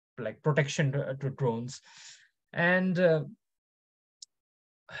like protection to drones. And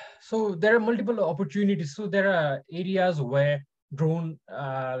so there are multiple opportunities. So there are areas where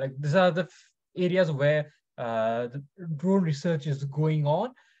these are the areas where the drone research is going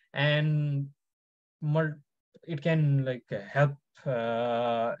on, and it can like help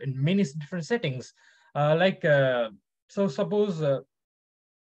in many different settings. So suppose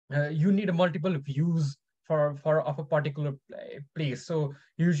you need multiple views of a particular place. So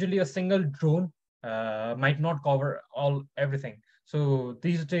usually a single drone might not cover everything. So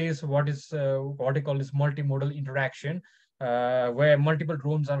these days, what I call is multimodal interaction, where multiple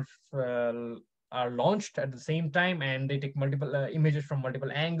drones are launched at the same time, and they take multiple images from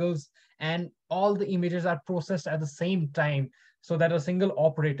multiple angles, and all the images are processed at the same time, so that a single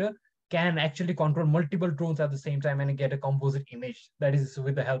operator can actually control multiple drones at the same time and get a composite image. That is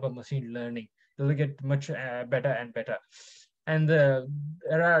with the help of machine learning. They'll get much better and better. And the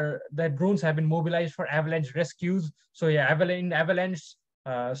drones have been mobilized for avalanche rescues. So yeah, avalanche.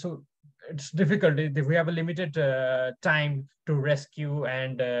 So it's difficult. We have a limited time to rescue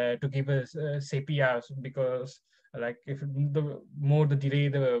and to give us CPR, because like if the more the delay,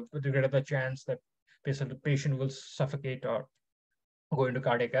 the greater the chance that the patient will suffocate or go into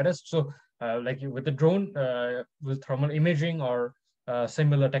cardiac arrest. So like with the drone, with thermal imaging or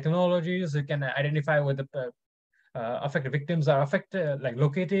similar technologies, you can identify where the affected victims are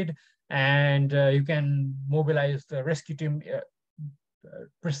located, and you can mobilize the rescue team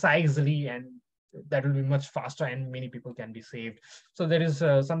precisely, and that will be much faster and many people can be saved. So there is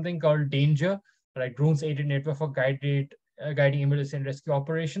something called DANGER, like Drones Aided Network for guiding emergency and rescue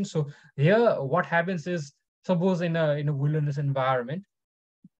operations. So here what happens is, suppose in a wilderness environment,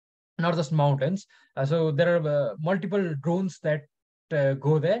 not just mountains, so there are multiple drones that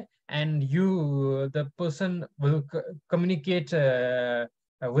go there, and the person will communicate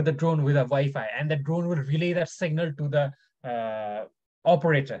with the drone with a Wi-Fi, and the drone will relay that signal to the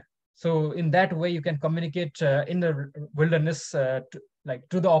operator. So in that way, you can communicate in the wilderness to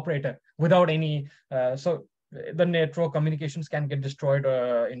the operator without any. So the network communications can get destroyed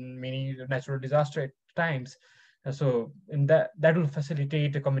in many natural disaster times. So in that will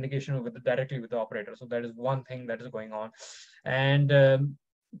facilitate the communication directly with the operator. So that is one thing that is going on. And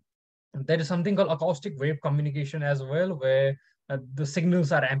there is something called acoustic wave communication as well, where the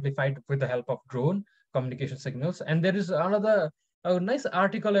signals are amplified with the help of drone communication signals. And there is a nice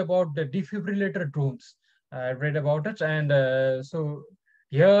article about the defibrillator drones. I read about it. And so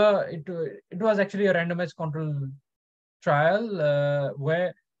here it was actually a randomized control trial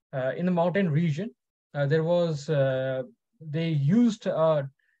where in the mountain region, there was they used a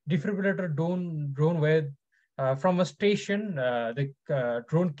defibrillator drone where from a station the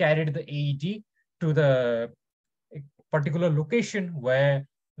drone carried the AED to the particular location where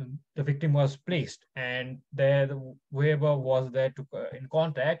the victim was placed, and there whoever was there in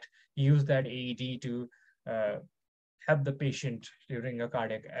contact used that AED to help the patient during a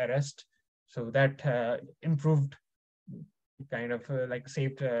cardiac arrest. So that improved, kind of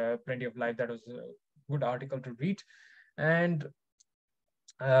saved plenty of life. That was a good article to read. And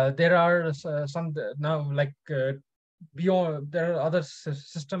there are some now beyond, there are other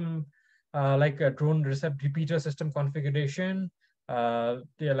system like a drone repeater system configuration.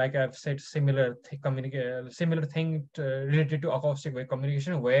 Like I've said, similar thing related to acoustic wave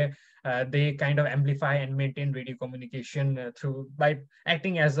communication, where they kind of amplify and maintain radio communication by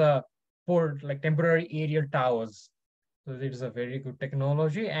acting as a temporary aerial towers. So it is a very good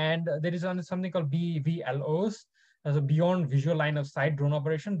technology. And there is something called BVLOs, as a beyond visual line of sight drone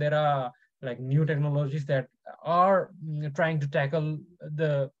operation. There are new technologies that are trying to tackle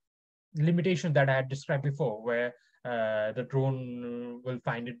the limitation that I had described before, where the drone will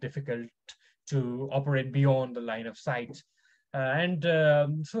find it difficult to operate beyond the line of sight.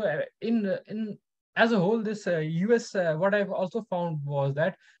 So in as a whole, this US, what I've also found was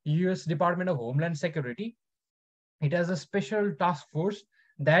that US Department of Homeland Security, it has a special task force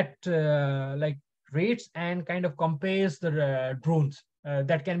that rates and kind of compares the drones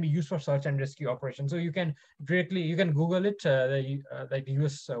that can be used for search and rescue operations. So you can Google it, the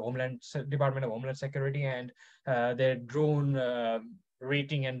U.S. Department of Homeland Security, and their drone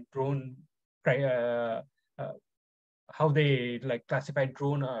rating and drone how they classify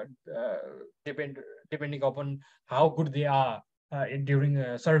drone depending upon how good they are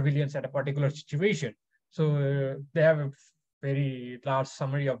during surveillance at a particular situation. So they have a very large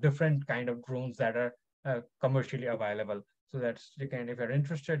summary of different kind of drones that are commercially available. So that's, you can, if you're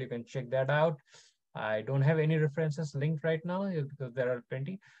interested, you can check that out. I don't have any references linked right now because there are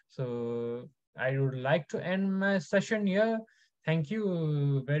plenty. So I would like to end my session here. Thank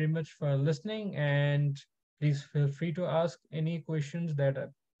you very much for listening, and please feel free to ask any questions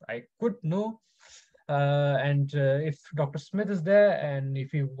that I could know. And if Dr. Smith is there and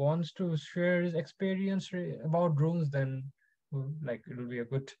if he wants to share his experience about drones, then like it will be a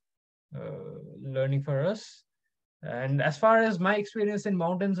good learning for us. And as far as my experience in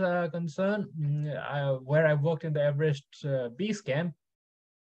mountains are concerned, where I worked in the Everest base camp,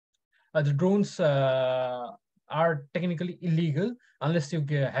 the drones are technically illegal unless you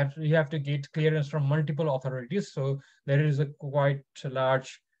have to get clearance from multiple authorities. So there is a quite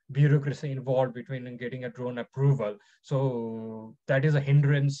large bureaucracy involved between getting a drone approval. So that is a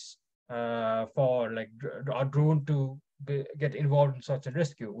hindrance for like a drone to get involved in search and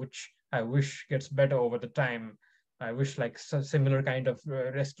rescue, which I wish gets better over the time. I wish like similar kind of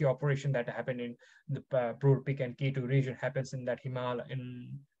rescue operation that happened in the Broad Peak and K2 region happens in that Himalaya, in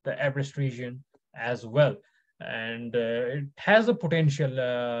the Everest region as well. And it has a potential,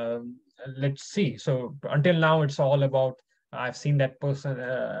 let's see. So until now, it's all about, I've seen that person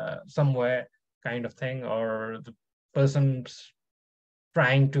somewhere kind of thing, or the person's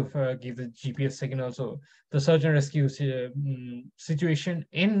trying to give the GPS signal. So the search and rescue situation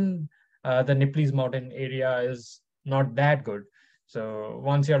in the Nepalese mountain area is not that good. So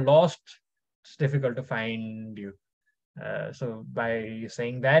once you're lost, it's difficult to find you. So by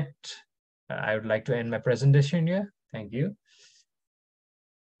saying that, I would like to end my presentation here. Thank you.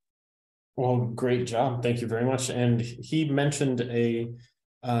 Well, great job. Thank you very much. And he mentioned a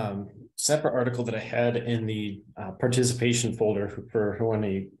separate article that I had in the participation folder for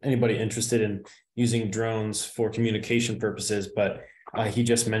anybody interested in using drones for communication purposes. But he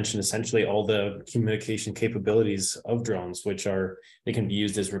just mentioned essentially all the communication capabilities of drones, which are, they can be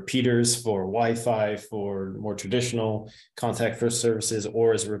used as repeaters for Wi-Fi, for more traditional contact first services,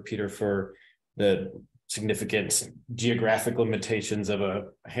 or as a repeater for the significant geographic limitations of a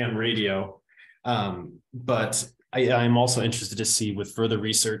ham radio. But I'm also interested to see, with further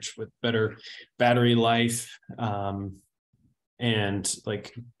research, with better battery life and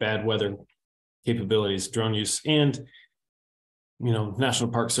like bad weather capabilities, drone use, and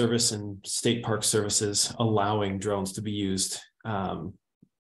National Park Service and state park services allowing drones to be used.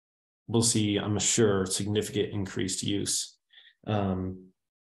 We'll see, I'm sure, significant increased use.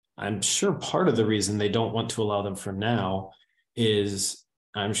 I'm sure part of the reason they don't want to allow them for now is,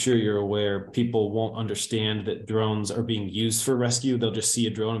 I'm sure you're aware, people won't understand that drones are being used for rescue. They'll just see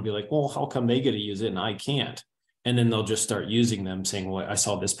a drone and be like, well, how come they get to use it and I can't? And then they'll just start using them, saying, well, I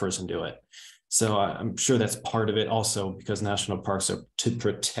saw this person do it. So I'm sure that's part of it also, because national parks are to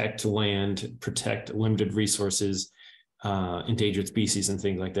protect land, protect limited resources, endangered species and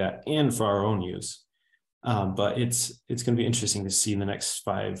things like that, and for our own use. But it's going to be interesting to see in the next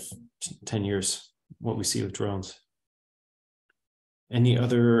 5-10 years what we see with drones. Any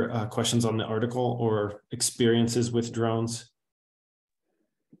other questions on the article or experiences with drones?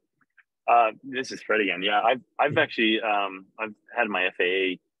 This is Fred again. Yeah, I've actually I've had my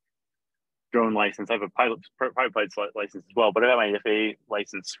FAA drone license. I have a private pilot license as well, but I've had my FAA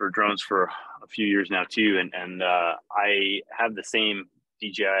license for drones for a few years now too, and I have the same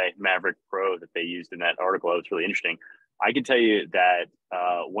DJI Maverick Pro that they used in that article. It was really interesting. I can tell you that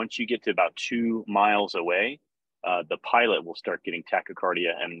once you get to about 2 miles away, the pilot will start getting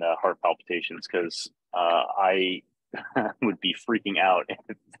tachycardia and heart palpitations, because I would be freaking out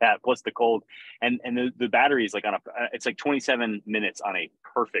at that, plus the cold. And the battery is like it's like 27 minutes on a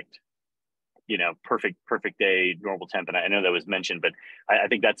perfect day, normal temp. And I know that was mentioned, but I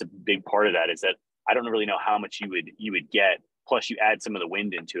think that's a big part of that, is that I don't really know how much you would get. Plus you add some of the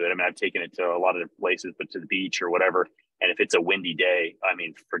wind into it. I mean, I've taken it to a lot of places, but to the beach or whatever. And if it's a windy day, I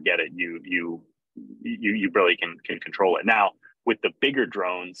mean, forget it. You barely can control it. Now with the bigger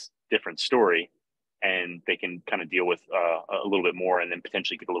drones, different story, and they can kind of deal with a little bit more, and then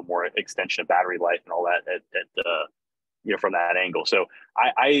potentially get a little more extension of battery life and all that from that angle. So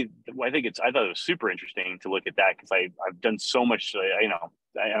I thought it was super interesting to look at that, because I've done so much.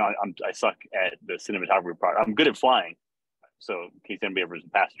 I suck at the cinematography part. I'm good at flying. So in case anybody ever is a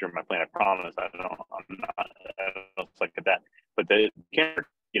passenger in my plane, I promise I don't suck at that. But the camera,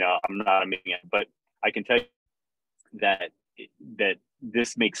 I'm not amazing at. But I can tell you that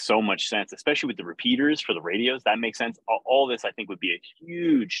this makes so much sense, especially with the repeaters for the radios. That makes sense. All this, I think, would be a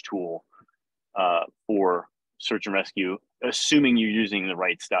huge tool for search and rescue, assuming you're using the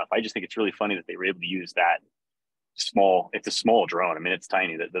right stuff. I just think it's really funny that they were able to use that small. It's a small drone. I mean, it's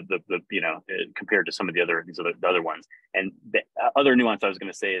tiny. The compared to some of the other ones. And the other nuance I was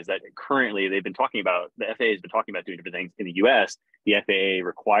going to say is that currently the FAA has been talking about doing different things. In the U.S., the FAA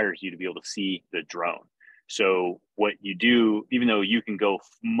requires you to be able to see the drone. So what you do, even though you can go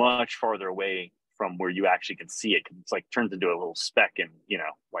much farther away from where you actually can see it, it's like turns into a little speck in,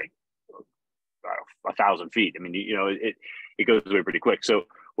 like 1,000 feet. I mean, it goes away pretty quick. So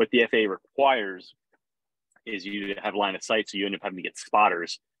what the FAA requires is you have line of sight. So you end up having to get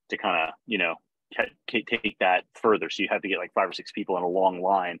spotters to kind of, take that further. So you have to get like 5 or 6 people in a long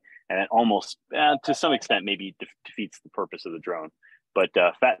line, and it almost, to some extent, maybe defeats the purpose of the drone. But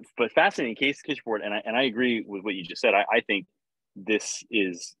fascinating case report, and I agree with what you just said. I think this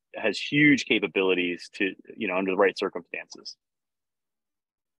has huge capabilities to, under the right circumstances.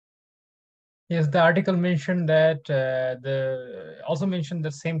 Yes, the article mentioned that also mentioned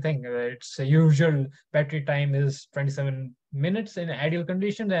the same thing. Its usual battery time is 27 minutes in ideal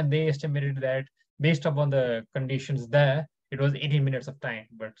conditions, and they estimated that based upon the conditions there, it was 18 minutes of time,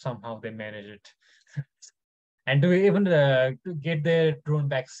 but somehow they managed it. And to even to get their drone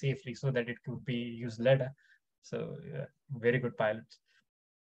back safely so that it could be used later. So yeah, very good pilots.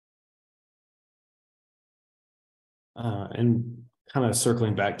 And kind of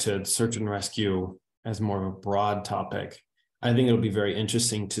circling back to search and rescue as more of a broad topic, I think it'll be very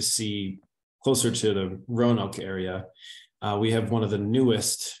interesting to see closer to the Roanoke area. We have one of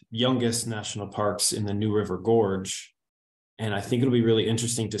the youngest national parks in the New River Gorge. And I think it'll be really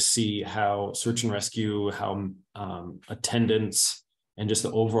interesting to see how search and rescue, how attendance, and just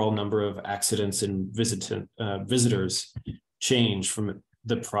the overall number of accidents and visitors change from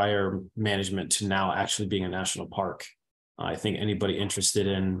the prior management to now actually being a national park. I think anybody interested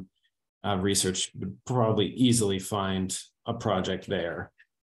in research would probably easily find a project there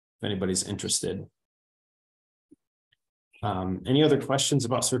if anybody's interested. Any other questions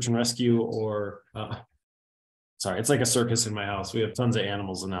about search and rescue or... Sorry, it's like a circus in my house. We have tons of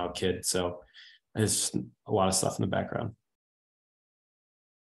animals and now a kid, so there's a lot of stuff in the background.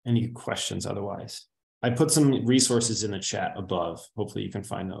 Any questions otherwise? I put some resources in the chat above. Hopefully you can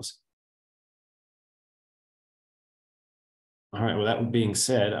find those. All right, well, that being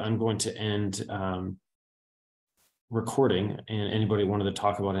said, I'm going to end recording, and anybody wanted to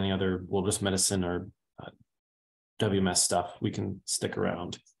talk about any other wilderness medicine or WMS stuff, we can stick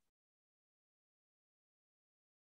around.